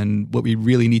bleeds and what we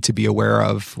really need to be aware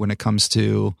of when it comes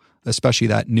to especially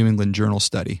that New England Journal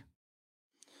study?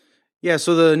 Yeah,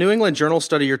 so the New England Journal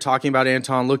study you're talking about,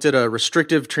 Anton, looked at a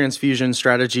restrictive transfusion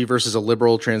strategy versus a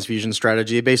liberal transfusion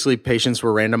strategy. Basically, patients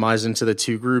were randomized into the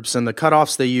two groups, and the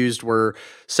cutoffs they used were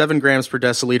 7 grams per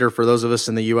deciliter for those of us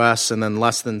in the U.S., and then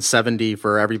less than 70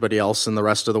 for everybody else in the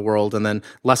rest of the world, and then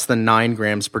less than 9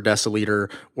 grams per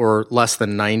deciliter or less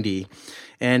than 90.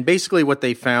 And basically what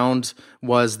they found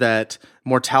was that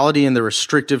mortality in the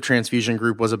restrictive transfusion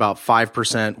group was about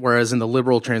 5%, whereas in the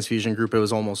liberal transfusion group, it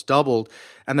was almost doubled.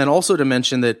 And then also to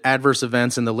mention that adverse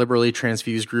events in the liberally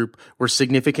transfused group were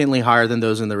significantly higher than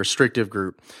those in the restrictive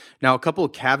group. Now, a couple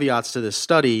of caveats to this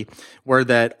study were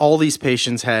that all these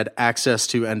patients had access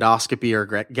to endoscopy or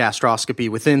gastroscopy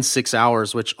within 6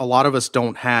 hours, which a lot of us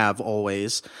don't have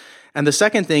always. And the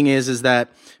second thing is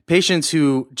that patients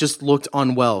who just looked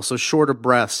unwell, so short of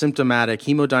breath, symptomatic,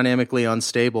 hemodynamically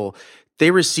unstable, they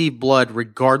received blood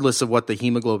regardless of what the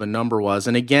hemoglobin number was.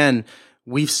 And again,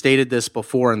 we've stated this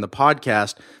before in the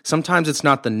podcast, sometimes it's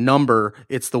not the number,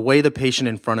 it's the way the patient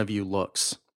in front of you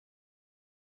looks.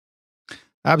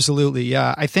 Absolutely,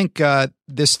 yeah. I think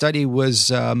this study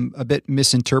was a bit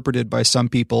misinterpreted by some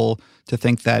people to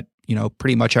think that,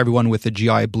 pretty much everyone with a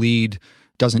GI bleed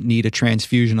doesn't need a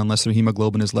transfusion unless their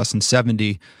hemoglobin is less than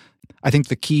 70. I think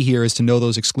the key here is to know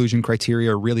those exclusion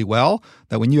criteria really well,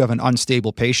 that when you have an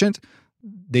unstable patient,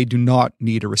 they do not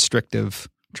need a restrictive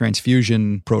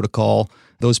transfusion protocol.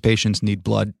 Those patients need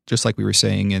blood, just like we were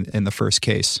saying in the first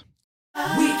case.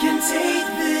 We can take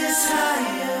this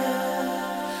higher.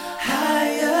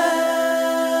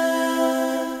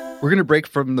 We're going to break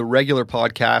from the regular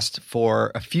podcast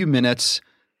for a few minutes,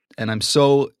 and I'm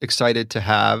so excited to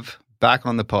have back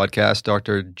on the podcast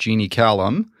Dr. Jeannie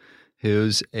Callum,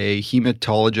 who's a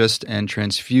hematologist and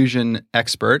transfusion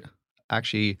expert,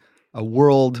 actually a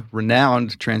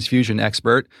world-renowned transfusion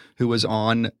expert who was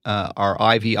on our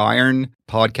IV iron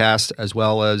podcast as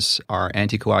well as our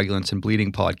anticoagulants and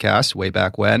bleeding podcast way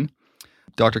back when.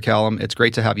 Dr. Callum, it's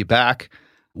great to have you back.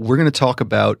 We're going to talk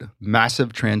about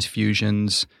massive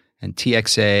transfusions and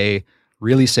TXA,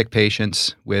 really sick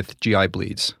patients with GI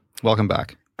bleeds. Welcome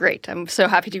back. Great. I'm so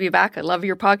happy to be back. I love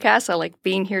your podcasts. I like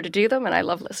being here to do them, and I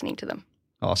love listening to them.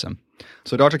 Awesome.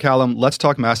 So, Dr. Callum, let's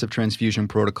talk massive transfusion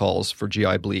protocols for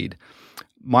GI bleed.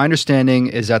 My understanding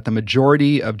is that the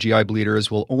majority of GI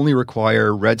bleeders will only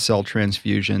require red cell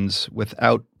transfusions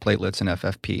without platelets and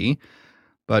FFP.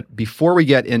 But before we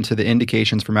get into the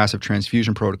indications for massive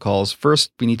transfusion protocols,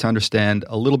 first we need to understand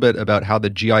a little bit about how the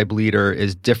GI bleeder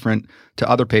is different to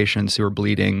other patients who are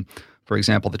bleeding, for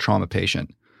example, the trauma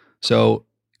patient. So,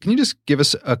 can you just give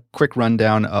us a quick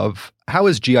rundown of how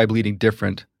is GI bleeding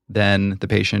different than the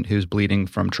patient who's bleeding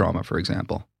from trauma, for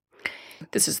example?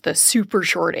 This is the super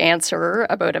short answer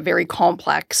about a very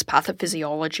complex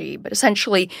pathophysiology. But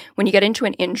essentially, when you get into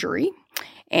an injury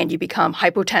and you become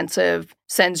hypotensive,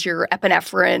 sends your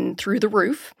epinephrine through the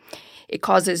roof, it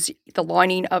causes the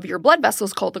lining of your blood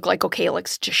vessels called the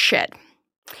glycocalyx to shed.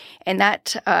 And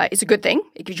that is a good thing.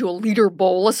 It gives you a liter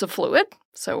bolus of fluid.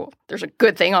 So there's a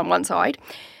good thing on one side.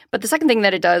 But the second thing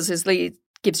that it does is it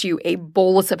gives you a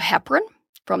bolus of heparin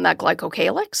from that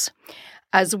glycocalyx,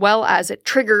 as well as it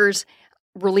triggers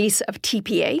release of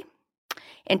TPA.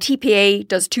 And TPA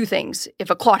does two things. If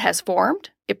a clot has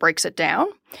formed, it breaks it down.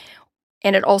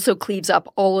 And it also cleaves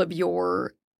up all of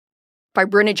your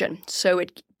fibrinogen. So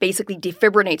it basically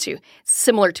defibrinates you,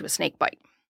 similar to a snake bite.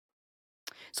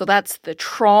 So that's the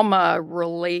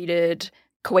trauma-related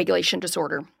coagulation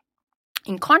disorder.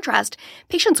 In contrast,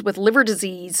 patients with liver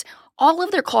disease, all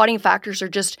of their clotting factors are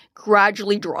just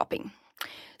gradually dropping.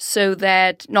 So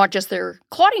that not just their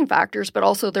clotting factors, but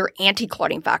also their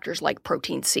anti-clotting factors like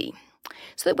protein C.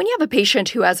 So that when you have a patient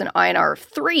who has an INR of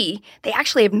 3, they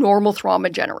actually have normal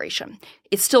thrombin generation.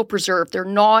 It's still preserved. They're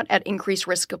not at increased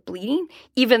risk of bleeding,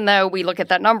 even though we look at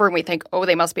that number and we think, oh,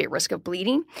 they must be at risk of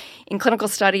bleeding. In clinical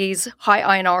studies,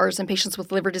 high INRs in patients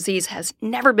with liver disease has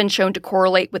never been shown to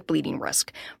correlate with bleeding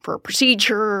risk for a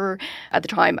procedure, at the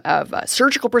time of a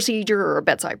surgical procedure or a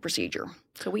bedside procedure.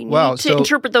 So we need to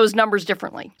interpret those numbers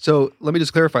differently. So let me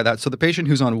just clarify that. So the patient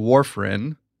who's on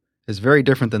warfarin is very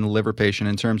different than the liver patient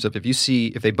in terms of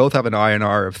if they both have an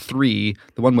INR of 3,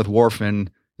 the one with warfarin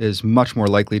is much more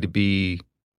likely to be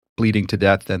bleeding to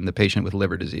death than the patient with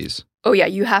liver disease. Oh yeah,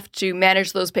 you have to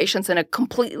manage those patients in a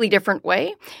completely different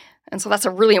way. And so that's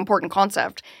a really important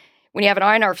concept. When you have an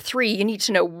INR of 3, you need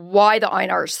to know why the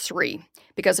INR is 3.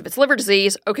 Because if it's liver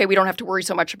disease, okay, we don't have to worry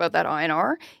so much about that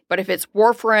INR. But if it's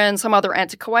warfarin, some other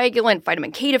anticoagulant,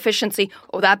 vitamin K deficiency,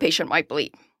 that patient might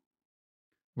bleed.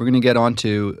 We're going to get on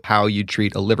to how you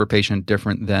treat a liver patient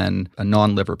different than a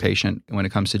non-liver patient when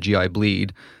it comes to GI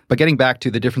bleed. But getting back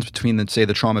to the difference between, say,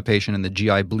 the trauma patient and the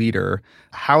GI bleeder,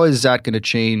 how is that going to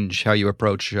change how you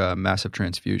approach massive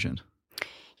transfusion?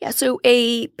 Yeah, so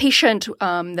a patient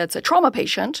that's a trauma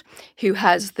patient who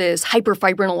has this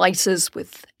hyperfibrinolysis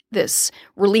with this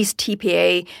released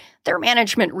TPA, their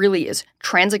management really is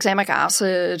tranexamic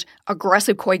acid,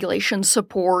 aggressive coagulation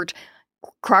support,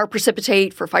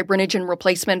 cryoprecipitate for fibrinogen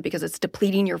replacement because it's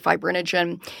depleting your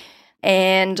fibrinogen.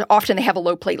 And often they have a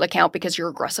low platelet count because you're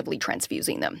aggressively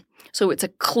transfusing them. So it's a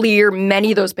clear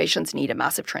many of those patients need a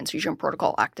massive transfusion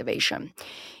protocol activation.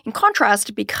 In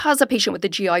contrast, because a patient with a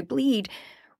GI bleed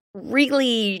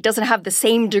really doesn't have the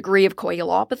same degree of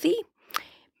coagulopathy,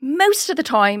 most of the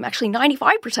time, actually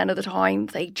 95% of the time,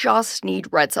 they just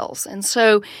need red cells. And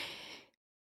so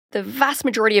the vast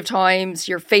majority of times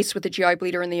you're faced with a GI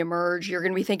bleeder in the emerge, you're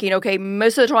going to be thinking, okay,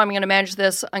 most of the time I'm going to manage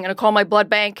this. I'm going to call my blood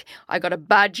bank. I got a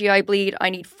bad GI bleed. I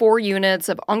need 4 units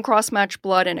of uncross-matched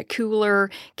blood in a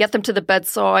cooler, get them to the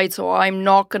bedside. So I'm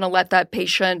not going to let that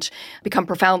patient become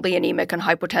profoundly anemic and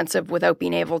hypotensive without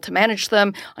being able to manage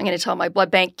them. I'm going to tell my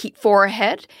blood bank, keep 4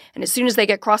 ahead. And as soon as they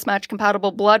get cross-match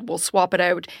compatible blood, we'll swap it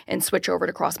out and switch over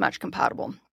to cross-match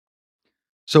compatible.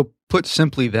 So put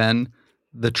simply then,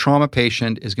 the trauma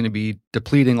patient is going to be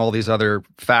depleting all these other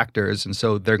factors, and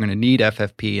so they're going to need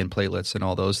FFP and platelets and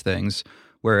all those things,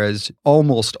 whereas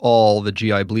almost all the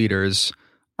GI bleeders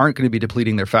aren't going to be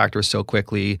depleting their factors so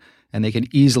quickly, and they can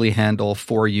easily handle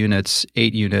 4 units,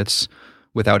 8 units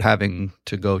without having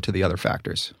to go to the other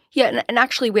factors. Yeah, and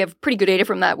actually we have pretty good data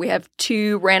from that. We have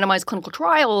 2 randomized clinical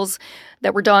trials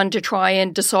that were done to try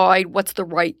and decide what's the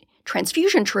right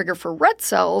transfusion trigger for red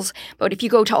cells. But if you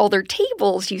go to all their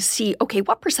tables, you see, okay,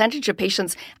 what percentage of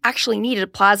patients actually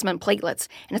needed plasma and platelets?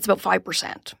 And it's about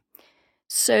 5%.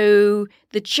 So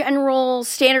the general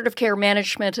standard of care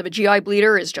management of a GI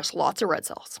bleeder is just lots of red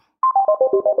cells.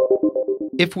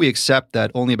 If we accept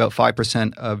that only about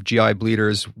 5% of GI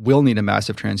bleeders will need a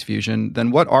massive transfusion,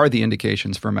 then what are the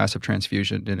indications for a massive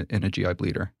transfusion in a GI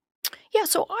bleeder? Yeah,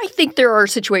 so I think there are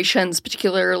situations,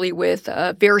 particularly with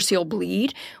variceal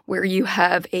bleed, where you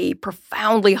have a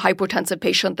profoundly hypotensive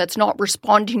patient that's not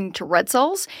responding to red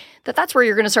cells, that's where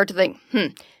you're going to start to think,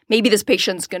 maybe this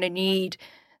patient's going to need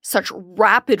such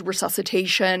rapid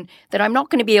resuscitation that I'm not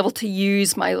going to be able to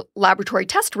use my laboratory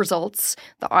test results,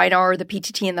 the INR, the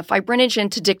PTT, and the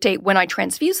fibrinogen to dictate when I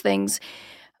transfuse things,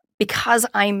 because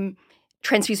I'm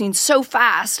transfusing so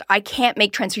fast, I can't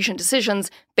make transfusion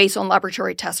decisions based on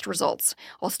laboratory test results.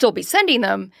 I'll still be sending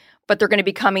them, but they're going to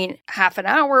be coming half an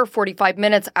hour, 45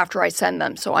 minutes after I send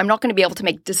them. So I'm not going to be able to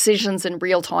make decisions in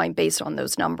real time based on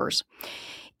those numbers.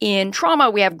 In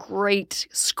trauma, we have great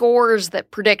scores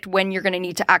that predict when you're going to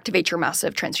need to activate your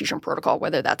massive transfusion protocol,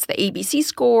 whether that's the ABC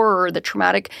score or the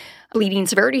traumatic bleeding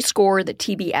severity score, the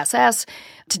TBSS,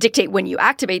 to dictate when you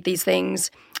activate these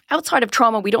things. Outside of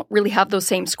trauma, we don't really have those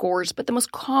same scores, but the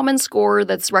most common score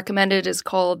that's recommended is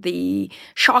called the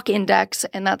shock index,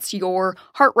 and that's your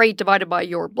heart rate divided by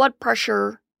your blood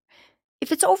pressure.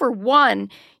 If it's over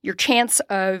 1, your chance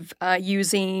of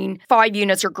using 5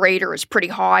 units or greater is pretty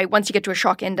high. Once you get to a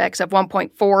shock index of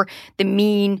 1.4, the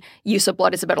mean use of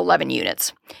blood is about 11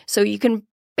 units. So you can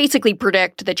basically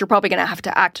predict that you're probably going to have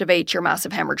to activate your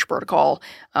massive hemorrhage protocol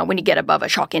when you get above a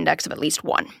shock index of at least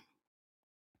 1.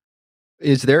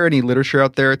 Is there any literature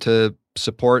out there to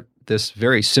support this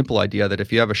very simple idea that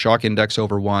if you have a shock index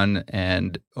over 1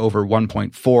 and over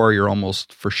 1.4, you're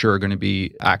almost for sure going to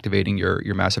be activating your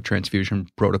massive transfusion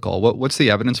protocol? What's the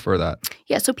evidence for that?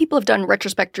 Yeah, so people have done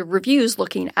retrospective reviews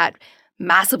looking at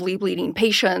massively bleeding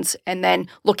patients and then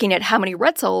looking at how many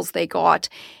red cells they got.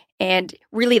 And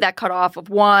really that cutoff of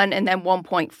 1 and then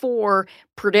 1.4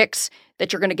 predicts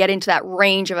that you're going to get into that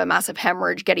range of a massive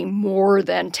hemorrhage getting more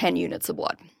than 10 units of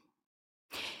blood.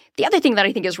 The other thing that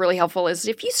I think is really helpful is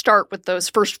if you start with those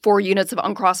first 4 units of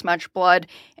uncross-matched blood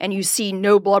and you see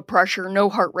no blood pressure, no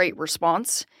heart rate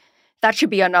response, that should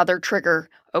be another trigger.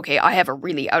 Okay, I have a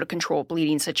really out-of-control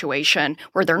bleeding situation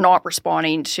where they're not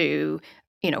responding to,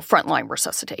 frontline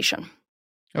resuscitation.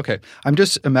 Okay. I'm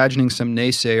just imagining some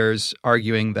naysayers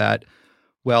arguing that,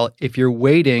 well, if you're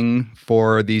waiting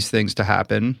for these things to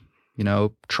happen,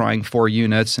 trying 4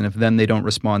 units, and if then they don't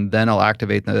respond, then I'll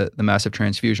activate the massive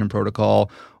transfusion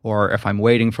protocol. Or if I'm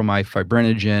waiting for my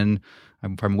fibrinogen,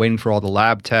 if I'm waiting for all the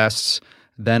lab tests,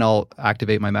 then I'll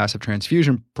activate my massive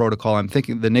transfusion protocol. I'm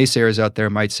thinking the naysayers out there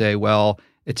might say, well,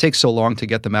 it takes so long to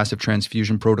get the massive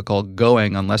transfusion protocol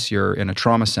going unless you're in a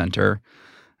trauma center,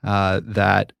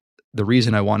 that the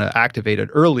reason I want to activate it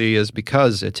early is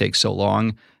because it takes so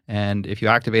long. And if you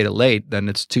activate it late, then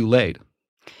it's too late.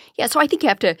 Yeah, so I think you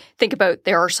have to think about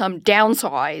there are some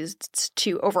downsides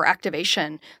to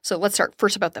overactivation. So let's start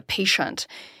first about the patient.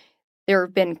 There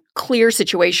have been clear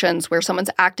situations where someone's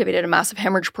activated a massive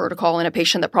hemorrhage protocol in a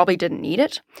patient that probably didn't need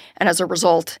it. And as a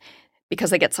result,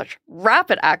 because they get such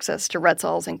rapid access to red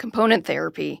cells and component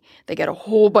therapy, they get a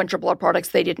whole bunch of blood products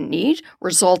they didn't need,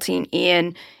 resulting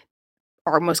in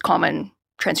our most common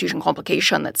transfusion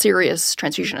complication, that serious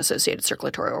transfusion-associated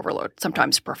circulatory overload,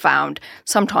 sometimes profound,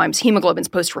 sometimes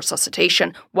hemoglobins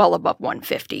post-resuscitation well above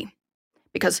 150,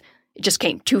 because it just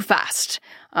came too fast.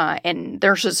 And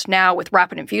nurses now with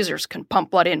rapid infusers can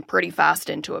pump blood in pretty fast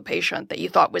into a patient that you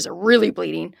thought was really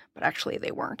bleeding, but actually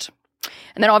they weren't.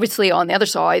 And then obviously on the other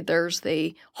side, there's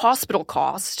the hospital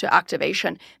costs to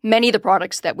activation. Many of the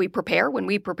products that we prepare, when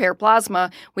we prepare plasma,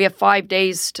 we have 5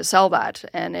 days to sell that.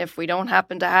 And if we don't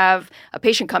happen to have a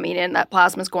patient coming in, that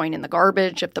plasma is going in the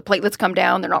garbage. If the platelets come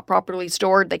down, they're not properly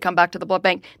stored, they come back to the blood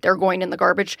bank, they're going in the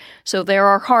garbage. So there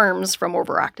are harms from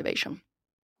overactivation.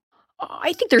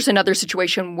 I think there's another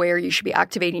situation where you should be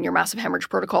activating your massive hemorrhage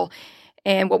protocol.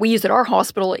 And what we use at our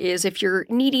hospital is if you're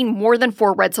needing more than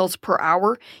 4 red cells per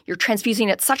hour, you're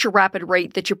transfusing at such a rapid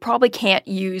rate that you probably can't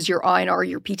use your INR,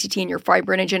 your PTT, and your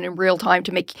fibrinogen in real time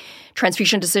to make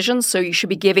transfusion decisions. So you should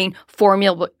be giving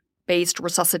formula-based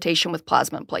resuscitation with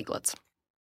plasma and platelets.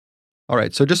 All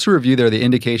right. So just to review there, the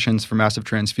indications for massive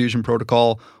transfusion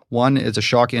protocol, 1 is a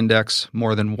shock index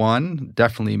more than 1,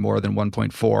 definitely more than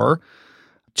 1.4.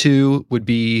 2 would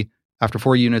be after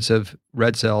 4 units of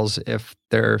red cells if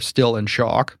they're still in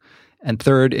shock. And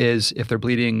 3rd is if they're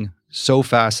bleeding so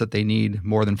fast that they need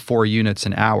more than 4 units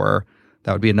an hour,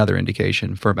 that would be another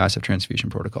indication for a massive transfusion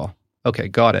protocol. Okay,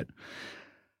 got it.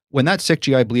 When that sick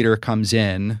GI bleeder comes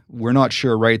in, we're not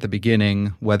sure right at the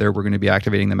beginning whether we're going to be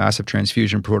activating the massive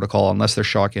transfusion protocol unless their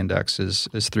shock index is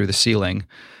through the ceiling.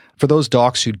 For those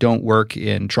docs who don't work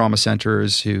in trauma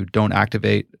centers, who don't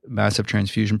activate massive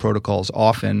transfusion protocols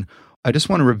often, I just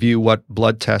want to review what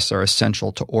blood tests are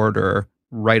essential to order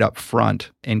right up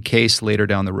front in case later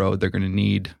down the road they're going to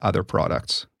need other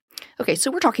products. Okay,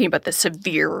 so we're talking about the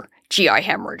severe GI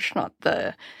hemorrhage, not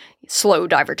the slow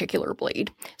diverticular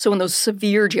bleed. So in those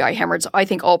severe GI hemorrhages, I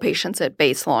think all patients at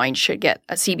baseline should get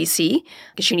a CBC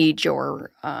because you need your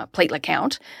platelet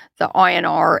count, the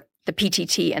INR, the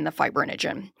PTT, and the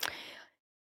fibrinogen.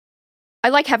 I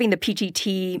like having the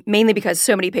PTT mainly because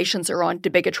so many patients are on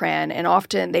dabigatran and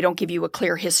often they don't give you a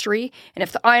clear history. And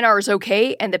if the INR is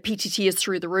okay and the PTT is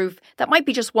through the roof, that might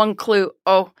be just one clue.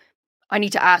 Oh, I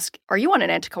need to ask, are you on an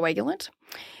anticoagulant?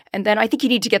 And then I think you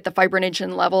need to get the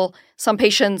fibrinogen level. Some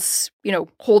patients,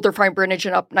 hold their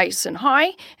fibrinogen up nice and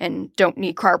high and don't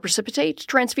need cryoprecipitate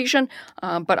transfusion.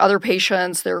 But other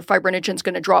patients, their fibrinogen is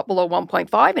going to drop below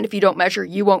 1.5. And if you don't measure,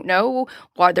 you won't know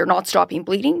why they're not stopping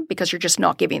bleeding because you're just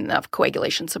not giving enough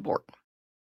coagulation support.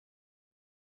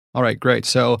 All right, great.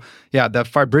 So yeah, the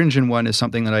fibrinogen one is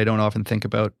something that I don't often think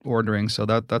about ordering. So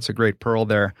that's a great pearl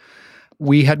there.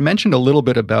 We had mentioned a little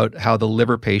bit about how the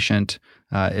liver patient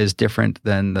is different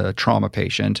than the trauma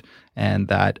patient, and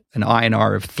that an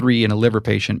INR of 3 in a liver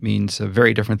patient means a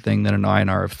very different thing than an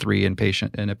INR of 3 in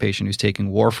a patient who's taking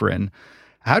warfarin.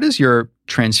 How does your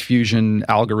transfusion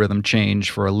algorithm change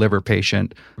for a liver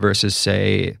patient versus,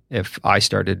 say, if I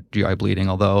started GI bleeding,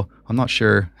 although I'm not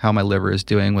sure how my liver is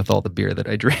doing with all the beer that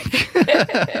I drink?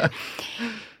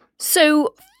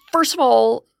 So, first of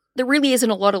all, there really isn't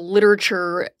a lot of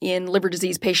literature in liver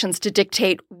disease patients to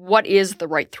dictate what is the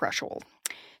right threshold.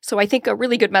 So I think a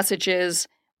really good message is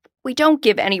we don't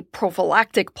give any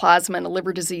prophylactic plasma in a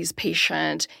liver disease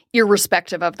patient,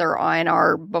 irrespective of their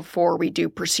INR, before we do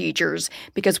procedures,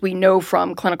 because we know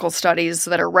from clinical studies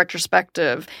that are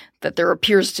retrospective that there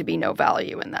appears to be no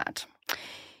value in that.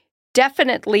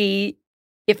 Definitely,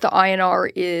 if the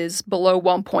INR is below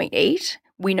 1.8,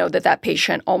 we know that that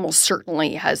patient almost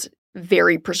certainly has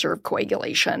very preserved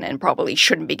coagulation and probably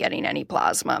shouldn't be getting any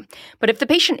plasma. But if the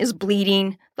patient is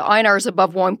bleeding, the INR is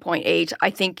above 1.8, I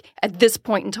think at this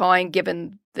point in time,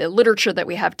 given the literature that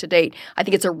we have to date, I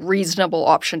think it's a reasonable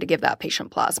option to give that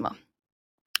patient plasma.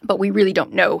 But we really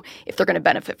don't know if they're going to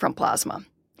benefit from plasma.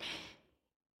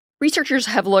 Researchers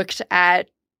have looked at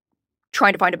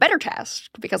trying to find a better test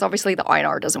because obviously the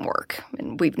INR doesn't work.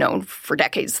 And we've known for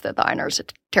decades that the INR is a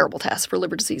terrible test for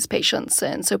liver disease patients.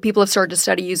 And so people have started to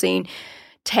study using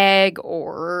TAG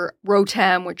or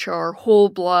ROTEM, which are whole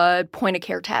blood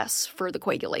point-of-care tests for the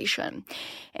coagulation.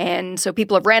 And so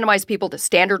people have randomized people to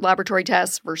standard laboratory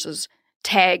tests versus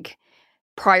TAG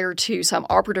prior to some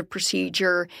operative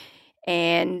procedure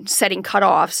and setting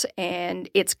cutoffs. And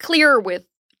it's clear with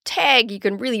TAG, you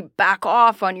can really back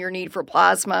off on your need for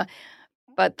plasma.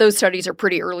 But those studies are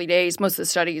pretty early days. Most of the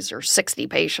studies are 60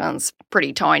 patients,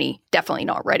 pretty tiny, definitely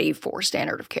not ready for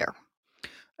standard of care.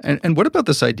 And what about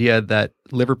this idea that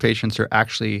liver patients are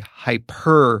actually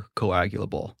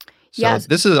hypercoagulable? So Yes.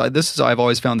 this is I've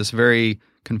always found this very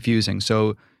confusing.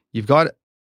 So you've got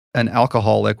an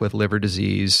alcoholic with liver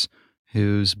disease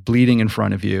who's bleeding in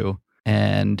front of you,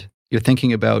 and you're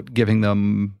thinking about giving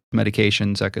them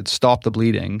medications that could stop the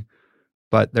bleeding,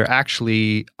 but they're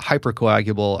actually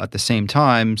hypercoagulable at the same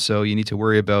time, so you need to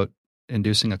worry about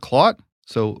inducing a clot.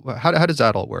 So how does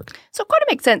that all work? So it kind of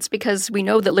makes sense because we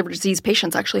know that liver disease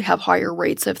patients actually have higher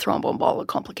rates of thromboembolic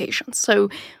complications. So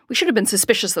we should have been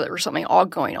suspicious that there was something odd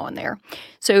going on there.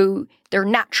 So they're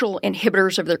natural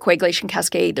inhibitors of their coagulation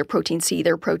cascade, their protein C,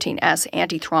 their protein S,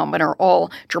 antithrombin are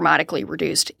all dramatically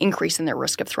reduced, increasing their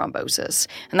risk of thrombosis.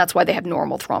 And that's why they have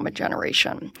normal thrombin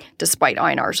generation, despite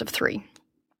INRs of 3.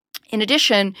 In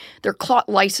addition, their clot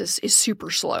lysis is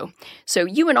super slow. So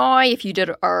you and I, if you did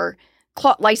our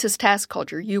clot lysis test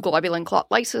called your euglobulin clot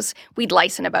lysis, we'd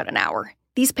lyse in about an hour.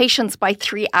 These patients by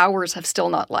 3 hours have still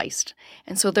not lysed.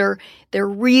 And so they're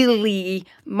really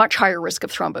much higher risk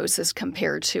of thrombosis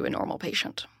compared to a normal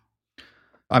patient.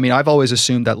 I mean, I've always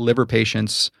assumed that liver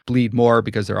patients bleed more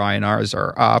because their INRs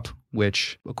are up,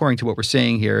 which, according to what we're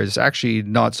seeing here, is actually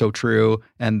not so true.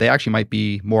 And they actually might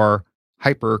be more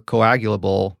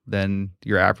hypercoagulable than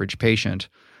your average patient.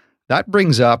 That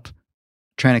brings up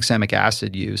tranexamic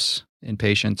acid use in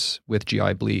patients with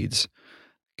GI bleeds.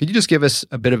 Could you just give us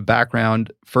a bit of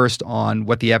background first on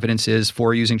what the evidence is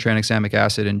for using tranexamic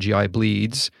acid in GI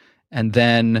bleeds, and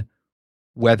then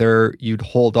whether you'd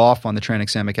hold off on the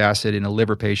tranexamic acid in a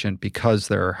liver patient because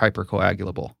they're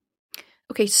hypercoagulable?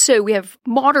 Okay, so we have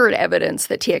moderate evidence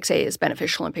that TXA is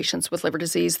beneficial in patients with liver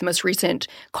disease. The most recent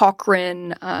Cochrane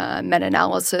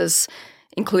meta-analysis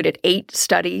included 8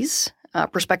 studies,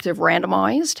 prospective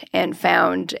randomized, and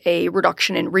found a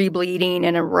reduction in rebleeding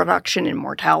and a reduction in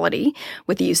mortality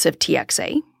with the use of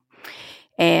TXA.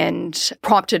 And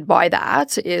prompted by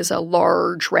that is a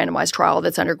large randomized trial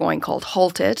that's undergoing called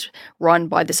HALT-IT, run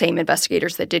by the same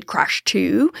investigators that did CRASH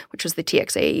 2, which was the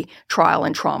TXA trial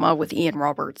in trauma with Ian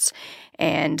Roberts.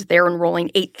 And they're enrolling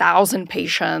 8,000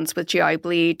 patients with GI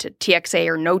bleed to TXA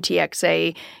or no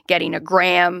TXA, getting a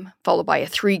gram followed by a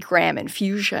 3-gram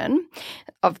infusion.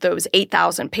 Of those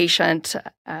 8,000 patients,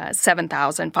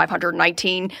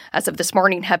 7,519 as of this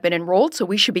morning have been enrolled. So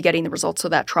we should be getting the results of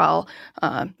that trial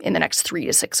in the next 3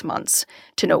 to 6 months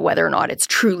to know whether or not it's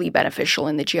truly beneficial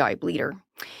in the GI bleeder.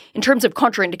 In terms of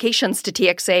contraindications to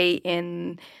TXA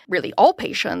in really all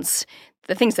patients,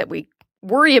 the things that we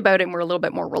worry about and we're a little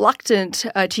bit more reluctant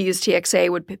to use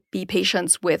TXA would be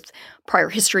patients with prior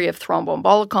history of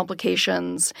thromboembolic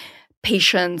complications,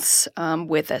 patients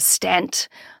with a stent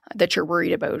that you're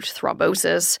worried about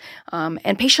thrombosis,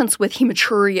 and patients with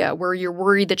hematuria where you're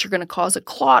worried that you're going to cause a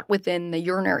clot within the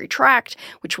urinary tract,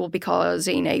 which will be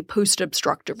causing a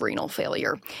post-obstructive renal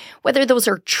failure. Whether those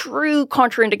are true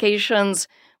contraindications,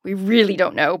 we really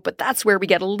don't know, but that's where we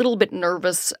get a little bit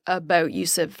nervous about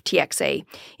use of TXA.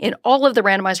 In all of the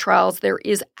randomized trials, there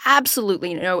is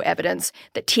absolutely no evidence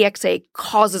that TXA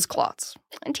causes clots.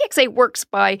 And TXA works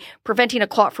by preventing a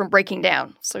clot from breaking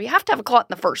down. So you have to have a clot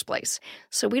in the first place.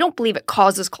 So we don't believe it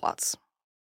causes clots.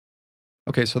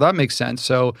 Okay, so that makes sense.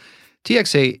 So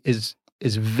TXA is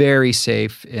very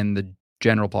safe in the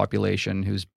general population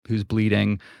who's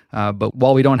bleeding, but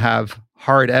while we don't have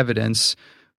hard evidence,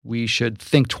 we should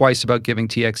think twice about giving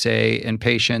TXA in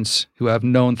patients who have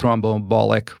known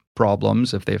thromboembolic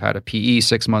problems, if they've had a PE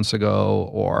 6 months ago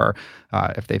or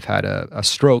if they've had a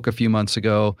stroke a few months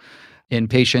ago. In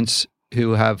patients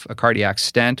who have a cardiac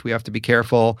stent, we have to be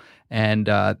careful. And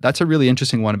that's a really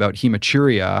interesting one about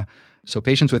hematuria. So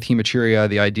patients with hematuria,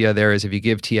 the idea there is if you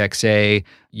give TXA,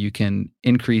 you can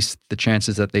increase the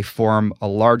chances that they form a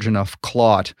large enough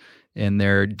clot in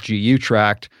their GU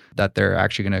tract that they're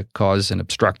actually going to cause an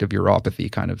obstructive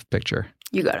uropathy kind of picture.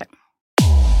 You got it.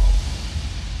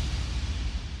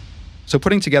 So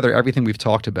putting together everything we've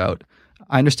talked about,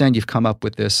 I understand you've come up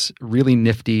with this really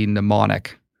nifty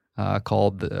mnemonic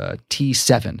called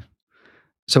T7.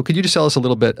 So could you just tell us a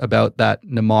little bit about that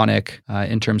mnemonic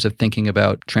in terms of thinking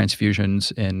about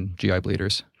transfusions in GI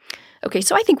bleeders? Okay,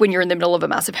 so I think when you're in the middle of a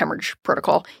massive hemorrhage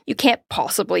protocol, you can't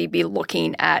possibly be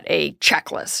looking at a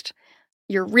checklist.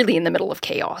 You're really in the middle of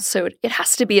chaos. So it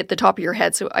has to be at the top of your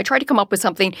head. So I try to come up with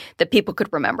something that people could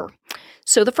remember.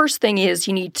 So the first thing is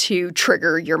you need to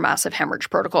trigger your massive hemorrhage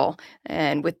protocol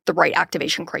and with the right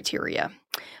activation criteria.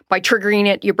 By triggering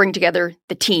it, you bring together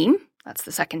the team. That's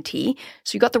the second T.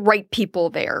 So you got the right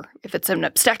people there. If it's an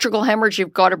obstetrical hemorrhage,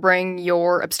 you've got to bring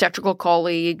your obstetrical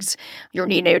colleagues, your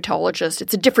neonatologist.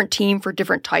 It's a different team for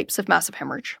different types of massive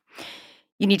hemorrhage.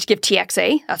 You need to give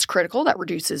TXA. That's critical. That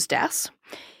reduces deaths.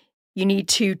 You need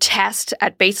to test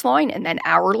at baseline and then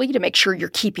hourly to make sure you're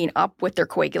keeping up with their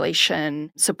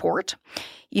coagulation support.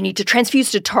 You need to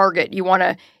transfuse to target. You want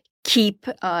to keep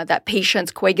that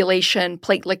patient's coagulation,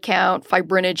 platelet count,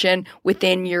 fibrinogen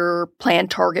within your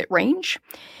planned target range.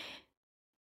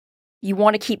 You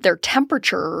want to keep their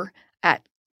temperature at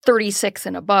 36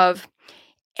 and above.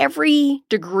 Every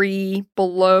degree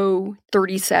below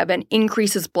 37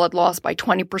 increases blood loss by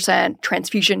 20%,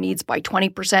 transfusion needs by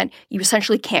 20%. You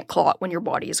essentially can't clot when your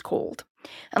body is cold.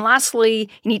 And lastly,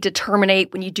 you need to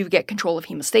terminate when you do get control of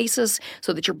hemostasis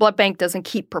so that your blood bank doesn't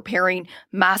keep preparing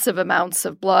massive amounts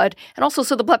of blood, and also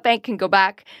so the blood bank can go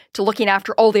back to looking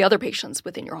after all the other patients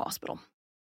within your hospital.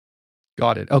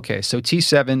 Got it. Okay, so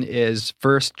T7 is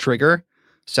first, trigger.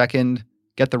 Second,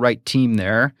 get the right team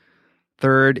there.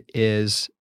 Third is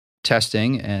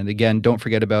testing. And again, don't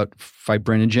forget about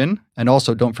fibrinogen. And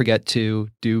also don't forget to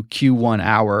do Q1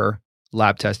 hour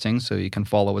lab testing so you can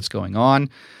follow what's going on.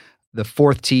 The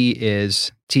fourth T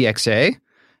is TXA.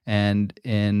 And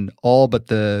in all but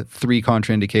the 3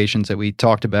 contraindications that we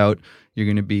talked about, you're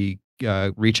going to be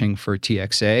reaching for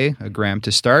TXA, a gram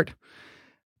to start.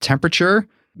 Temperature,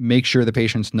 make sure the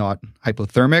patient's not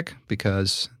hypothermic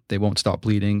because they won't stop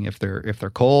bleeding if they're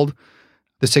cold.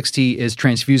 The 6T is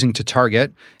transfusing to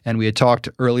target, and we had talked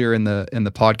earlier in the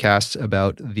podcast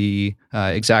about the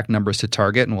exact numbers to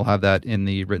target, and we'll have that in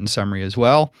the written summary as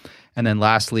well. And then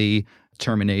lastly,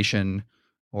 termination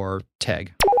or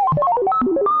TEG.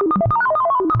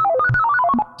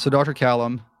 So Dr.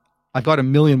 Callum, I've got a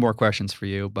million more questions for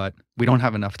you, but we don't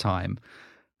have enough time.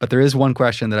 But there is one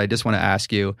question that I just want to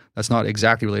ask you that's not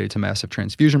exactly related to massive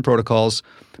transfusion protocols,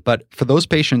 but for those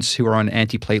patients who are on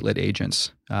antiplatelet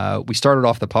agents, we started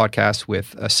off the podcast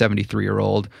with a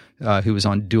 73-year-old who was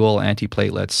on dual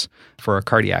antiplatelets for a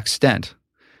cardiac stent.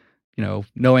 You know,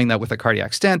 knowing that with a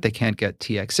cardiac stent, they can't get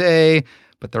TXA,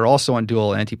 but they're also on dual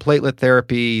antiplatelet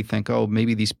therapy. You think, oh,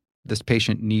 maybe this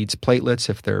patient needs platelets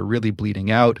if they're really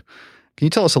bleeding out. Can you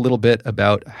tell us a little bit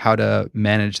about how to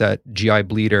manage that GI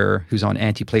bleeder who's on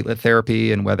antiplatelet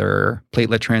therapy and whether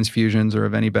platelet transfusions are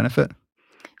of any benefit?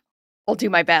 I'll do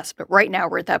my best, but right now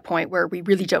we're at that point where we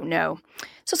really don't know.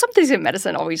 So some things in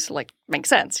medicine always make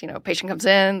sense. You know, a patient comes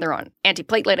in, they're on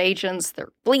antiplatelet agents,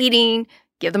 they're bleeding,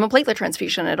 give them a platelet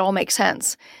transfusion. It all makes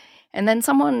sense. And then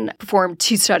someone performed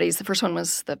 2 studies. The first one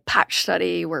was the patch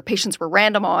study where patients were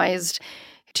randomized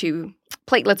to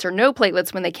platelets or no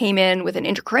platelets when they came in with an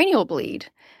intracranial bleed.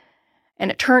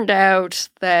 And it turned out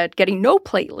that getting no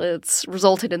platelets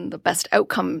resulted in the best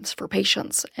outcomes for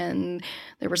patients. And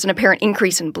there was an apparent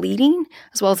increase in bleeding,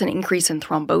 as well as an increase in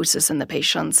thrombosis in the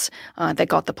patients that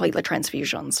got the platelet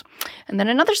transfusions. And then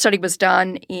another study was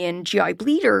done in GI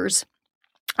bleeders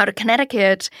out of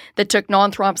Connecticut that took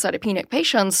non-thrombocytopenic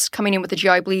patients coming in with a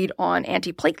GI bleed on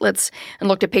antiplatelets and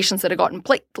looked at patients that had gotten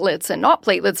platelets and not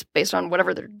platelets based on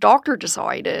whatever their doctor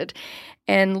decided.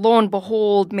 And lo and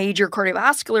behold, major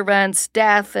cardiovascular events,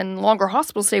 death, and longer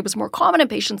hospital stay was more common in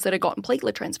patients that had gotten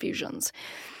platelet transfusions.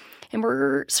 And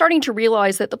we're starting to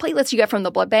realize that the platelets you get from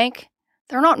the blood bank,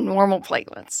 they're not normal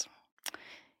platelets.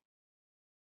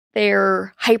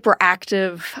 They're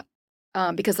hyperactive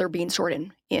because they're being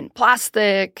stored in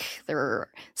plastic. They're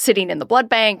sitting in the blood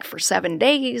bank for 7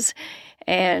 days.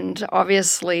 And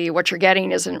obviously what you're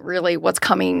getting isn't really what's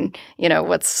coming,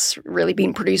 what's really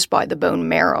being produced by the bone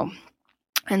marrow.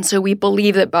 And so we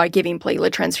believe that by giving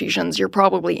platelet transfusions, you're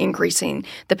probably increasing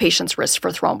the patient's risk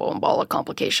for thromboembolic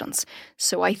complications.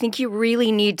 So I think you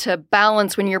really need to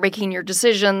balance when you're making your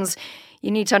decisions. You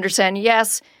need to understand,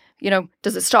 yes,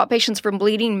 Does it stop patients from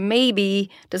bleeding? Maybe.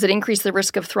 Does it increase the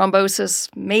risk of thrombosis?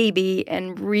 Maybe.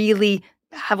 And really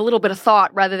have a little bit of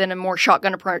thought rather than a more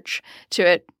shotgun approach to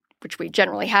it, which we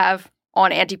generally have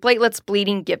on antiplatelets,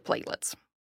 bleeding, give platelets.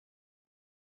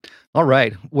 All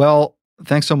right. Well,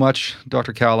 thanks so much,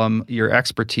 Dr. Callum. Your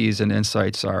expertise and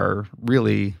insights are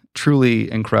really,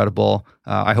 truly incredible.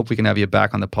 I hope we can have you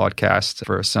back on the podcast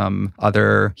for some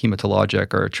other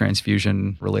hematologic or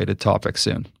transfusion-related topics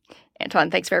soon.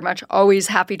 Anton, thanks very much. Always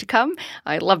happy to come.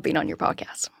 I love being on your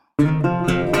podcast.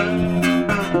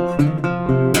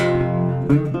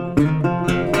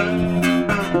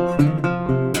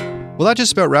 Well, that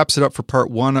just about wraps it up for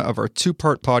part 1 of our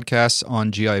 2-part podcast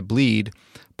on GI bleed.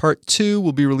 Part 2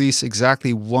 will be released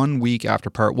exactly 1 week after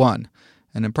part 1.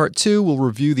 And in part 2, we'll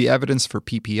review the evidence for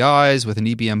PPIs with an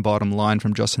EBM bottom line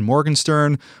from Justin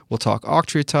Morgenstern. We'll talk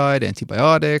octreotide,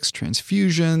 antibiotics,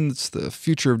 transfusions, the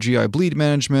future of GI bleed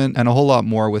management, and a whole lot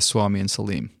more with Swami and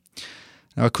Salim.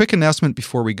 Now, a quick announcement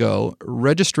before we go.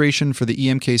 Registration for the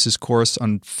EM Cases course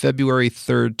on February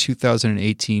 3rd,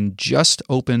 2018 just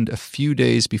opened a few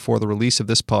days before the release of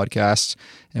this podcast,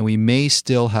 and we may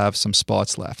still have some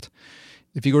spots left.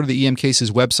 If you go to the EM Cases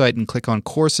website and click on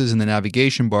courses in the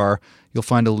navigation bar, you'll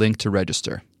find a link to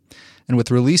register. And with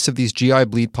the release of these GI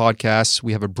Bleed podcasts,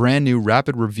 we have a brand new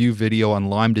rapid review video on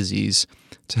Lyme disease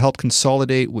to help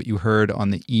consolidate what you heard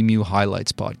on the EMU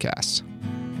Highlights podcast.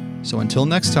 So until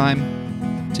next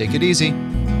time, take it easy.